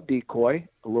a dove decoy,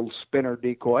 a little spinner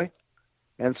decoy,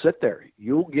 and sit there.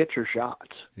 You'll get your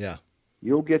shots. Yeah.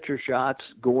 You'll get your shots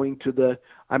going to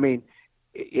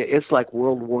it's like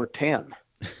World War X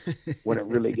when it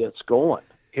really gets going.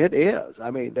 It is.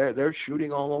 They're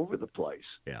shooting all over the place.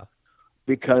 Yeah.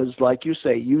 Because like you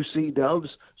say, you see doves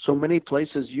so many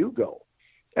places you go.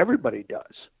 Everybody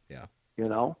does. Yeah.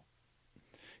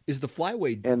 Is the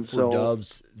flyway for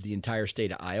doves the entire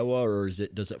state of Iowa, or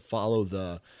does it follow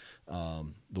the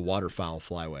waterfowl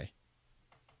flyway?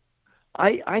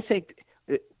 I think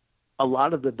a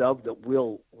lot of the dove that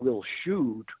we'll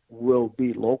shoot will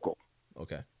be local.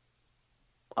 Okay.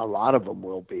 A lot of them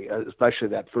will be, especially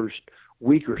that first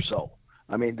week or so.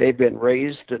 They've been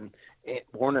raised and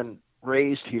born and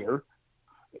raised here,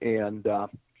 and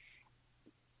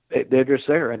they're just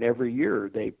there. And every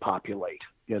year they populate.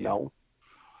 And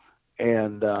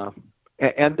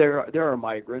there are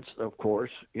migrants, of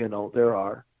course. There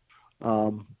are.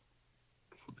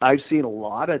 I've seen a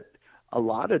lot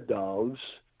of doves.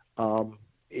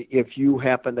 If you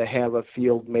happen to have a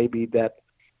field maybe that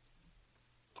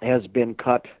has been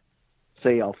cut,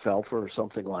 say alfalfa or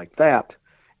something like that,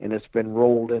 and it's been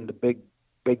rolled into big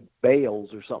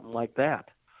bales or something like that.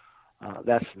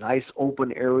 That's a nice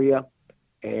open area,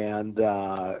 and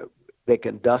they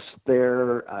can dust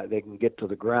there. They can get to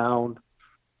the ground.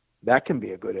 That can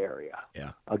be a good area.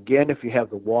 Yeah. Again, if you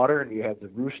have the water and you have the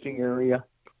roosting area,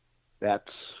 that's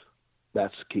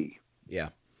key. Yeah.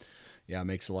 Yeah, it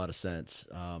makes a lot of sense.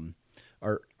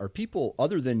 Are people,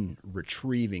 other than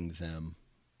retrieving them,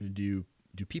 do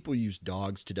people use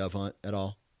dogs to dove hunt at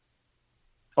all?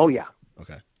 Oh yeah.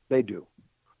 Okay. They do.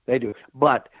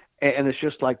 But and it's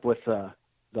just like with the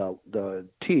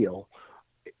teal,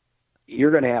 you're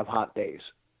going to have hot days,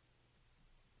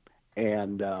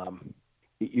 and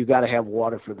you got to have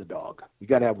water for the dog. You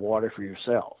got to have water for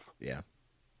yourself. Yeah.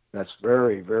 That's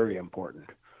very, very important.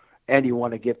 And you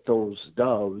want to get those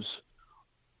doves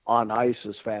on ice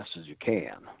as fast as you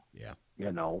can. Yeah. You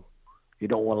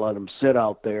don't want to let them sit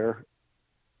out there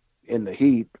in the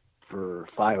heat for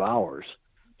 5 hours.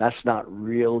 That's not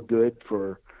real good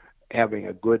for having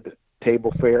a good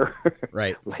table fare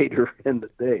right later in the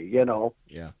day,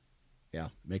 Yeah,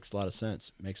 makes a lot of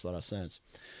sense.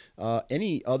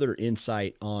 Any other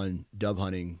insight on dove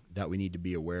hunting that we need to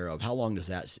be aware of? How long does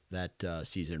that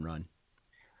season run?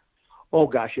 Oh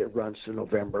gosh, it runs to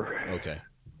November. Okay.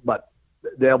 But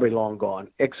they'll be long gone.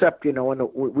 Except, and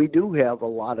we do have a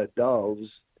lot of doves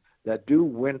that do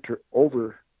winter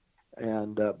over,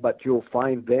 and but you'll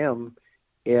find them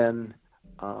in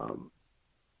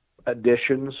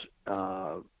additions,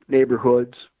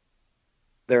 neighborhoods.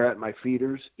 They're at my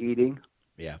feeders eating.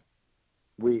 Yeah.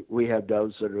 We have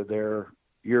doves that are there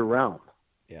year round.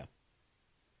 Yeah.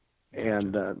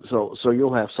 And so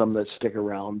you'll have some that stick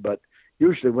around, but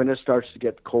usually when it starts to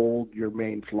get cold, your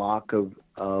main flock of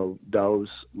doves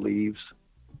leaves.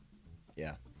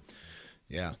 Yeah.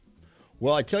 Yeah.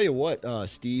 Well, I tell you what,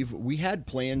 Steve, we had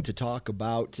planned to talk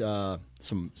about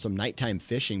some nighttime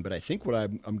fishing, but I think what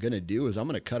I'm going to do is I'm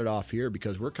going to cut it off here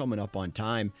because we're coming up on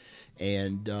time,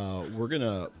 and we're going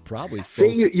to probably...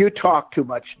 See, you talk too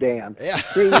much, Dan. Yeah.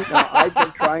 See, now, I've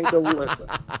been trying to listen.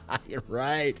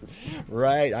 Right.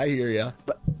 I hear you.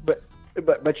 But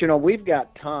But we've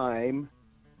got time,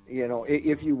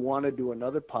 if you want to do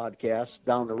another podcast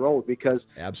down the road, because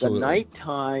Absolutely. The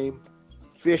nighttime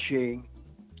fishing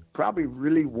probably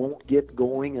really won't get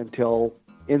going until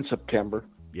in September.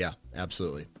 Yeah,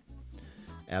 absolutely.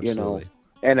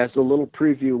 And as a little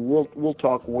preview, we'll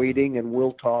talk wading, and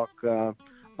we'll talk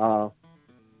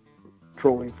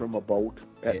trolling from a boat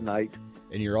at night.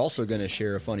 And you're also going to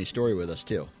share a funny story with us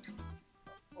too.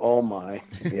 Oh my,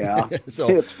 yeah. So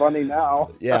it's funny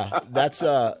now. Yeah, that's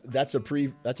a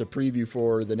preview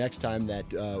for the next time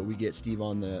that we get Steve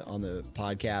on the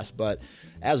podcast. But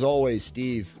as always,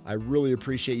 Steve, I really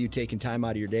appreciate you taking time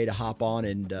out of your day to hop on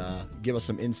and give us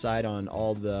some insight on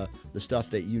all the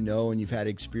stuff that and you've had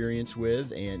experience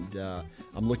with. And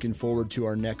I'm looking forward to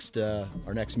our next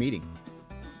meeting.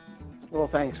 Well,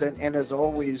 thanks. And as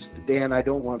always, Dan, I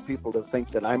don't want people to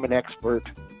think that I'm an expert.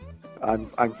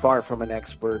 I'm far from an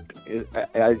expert.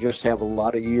 I just have a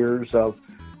lot of years of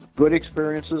good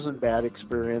experiences and bad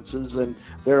experiences, and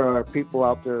there are people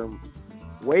out there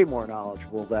way more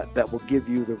knowledgeable that will give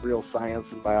you the real science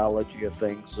and biology of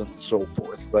things and so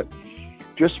forth. But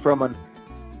just from an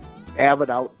avid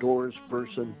outdoors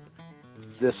person,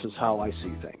 this is how I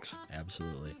see things.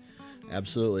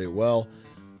 Absolutely. Well,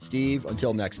 Steve,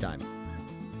 until next time.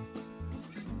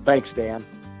 Thanks, Dan.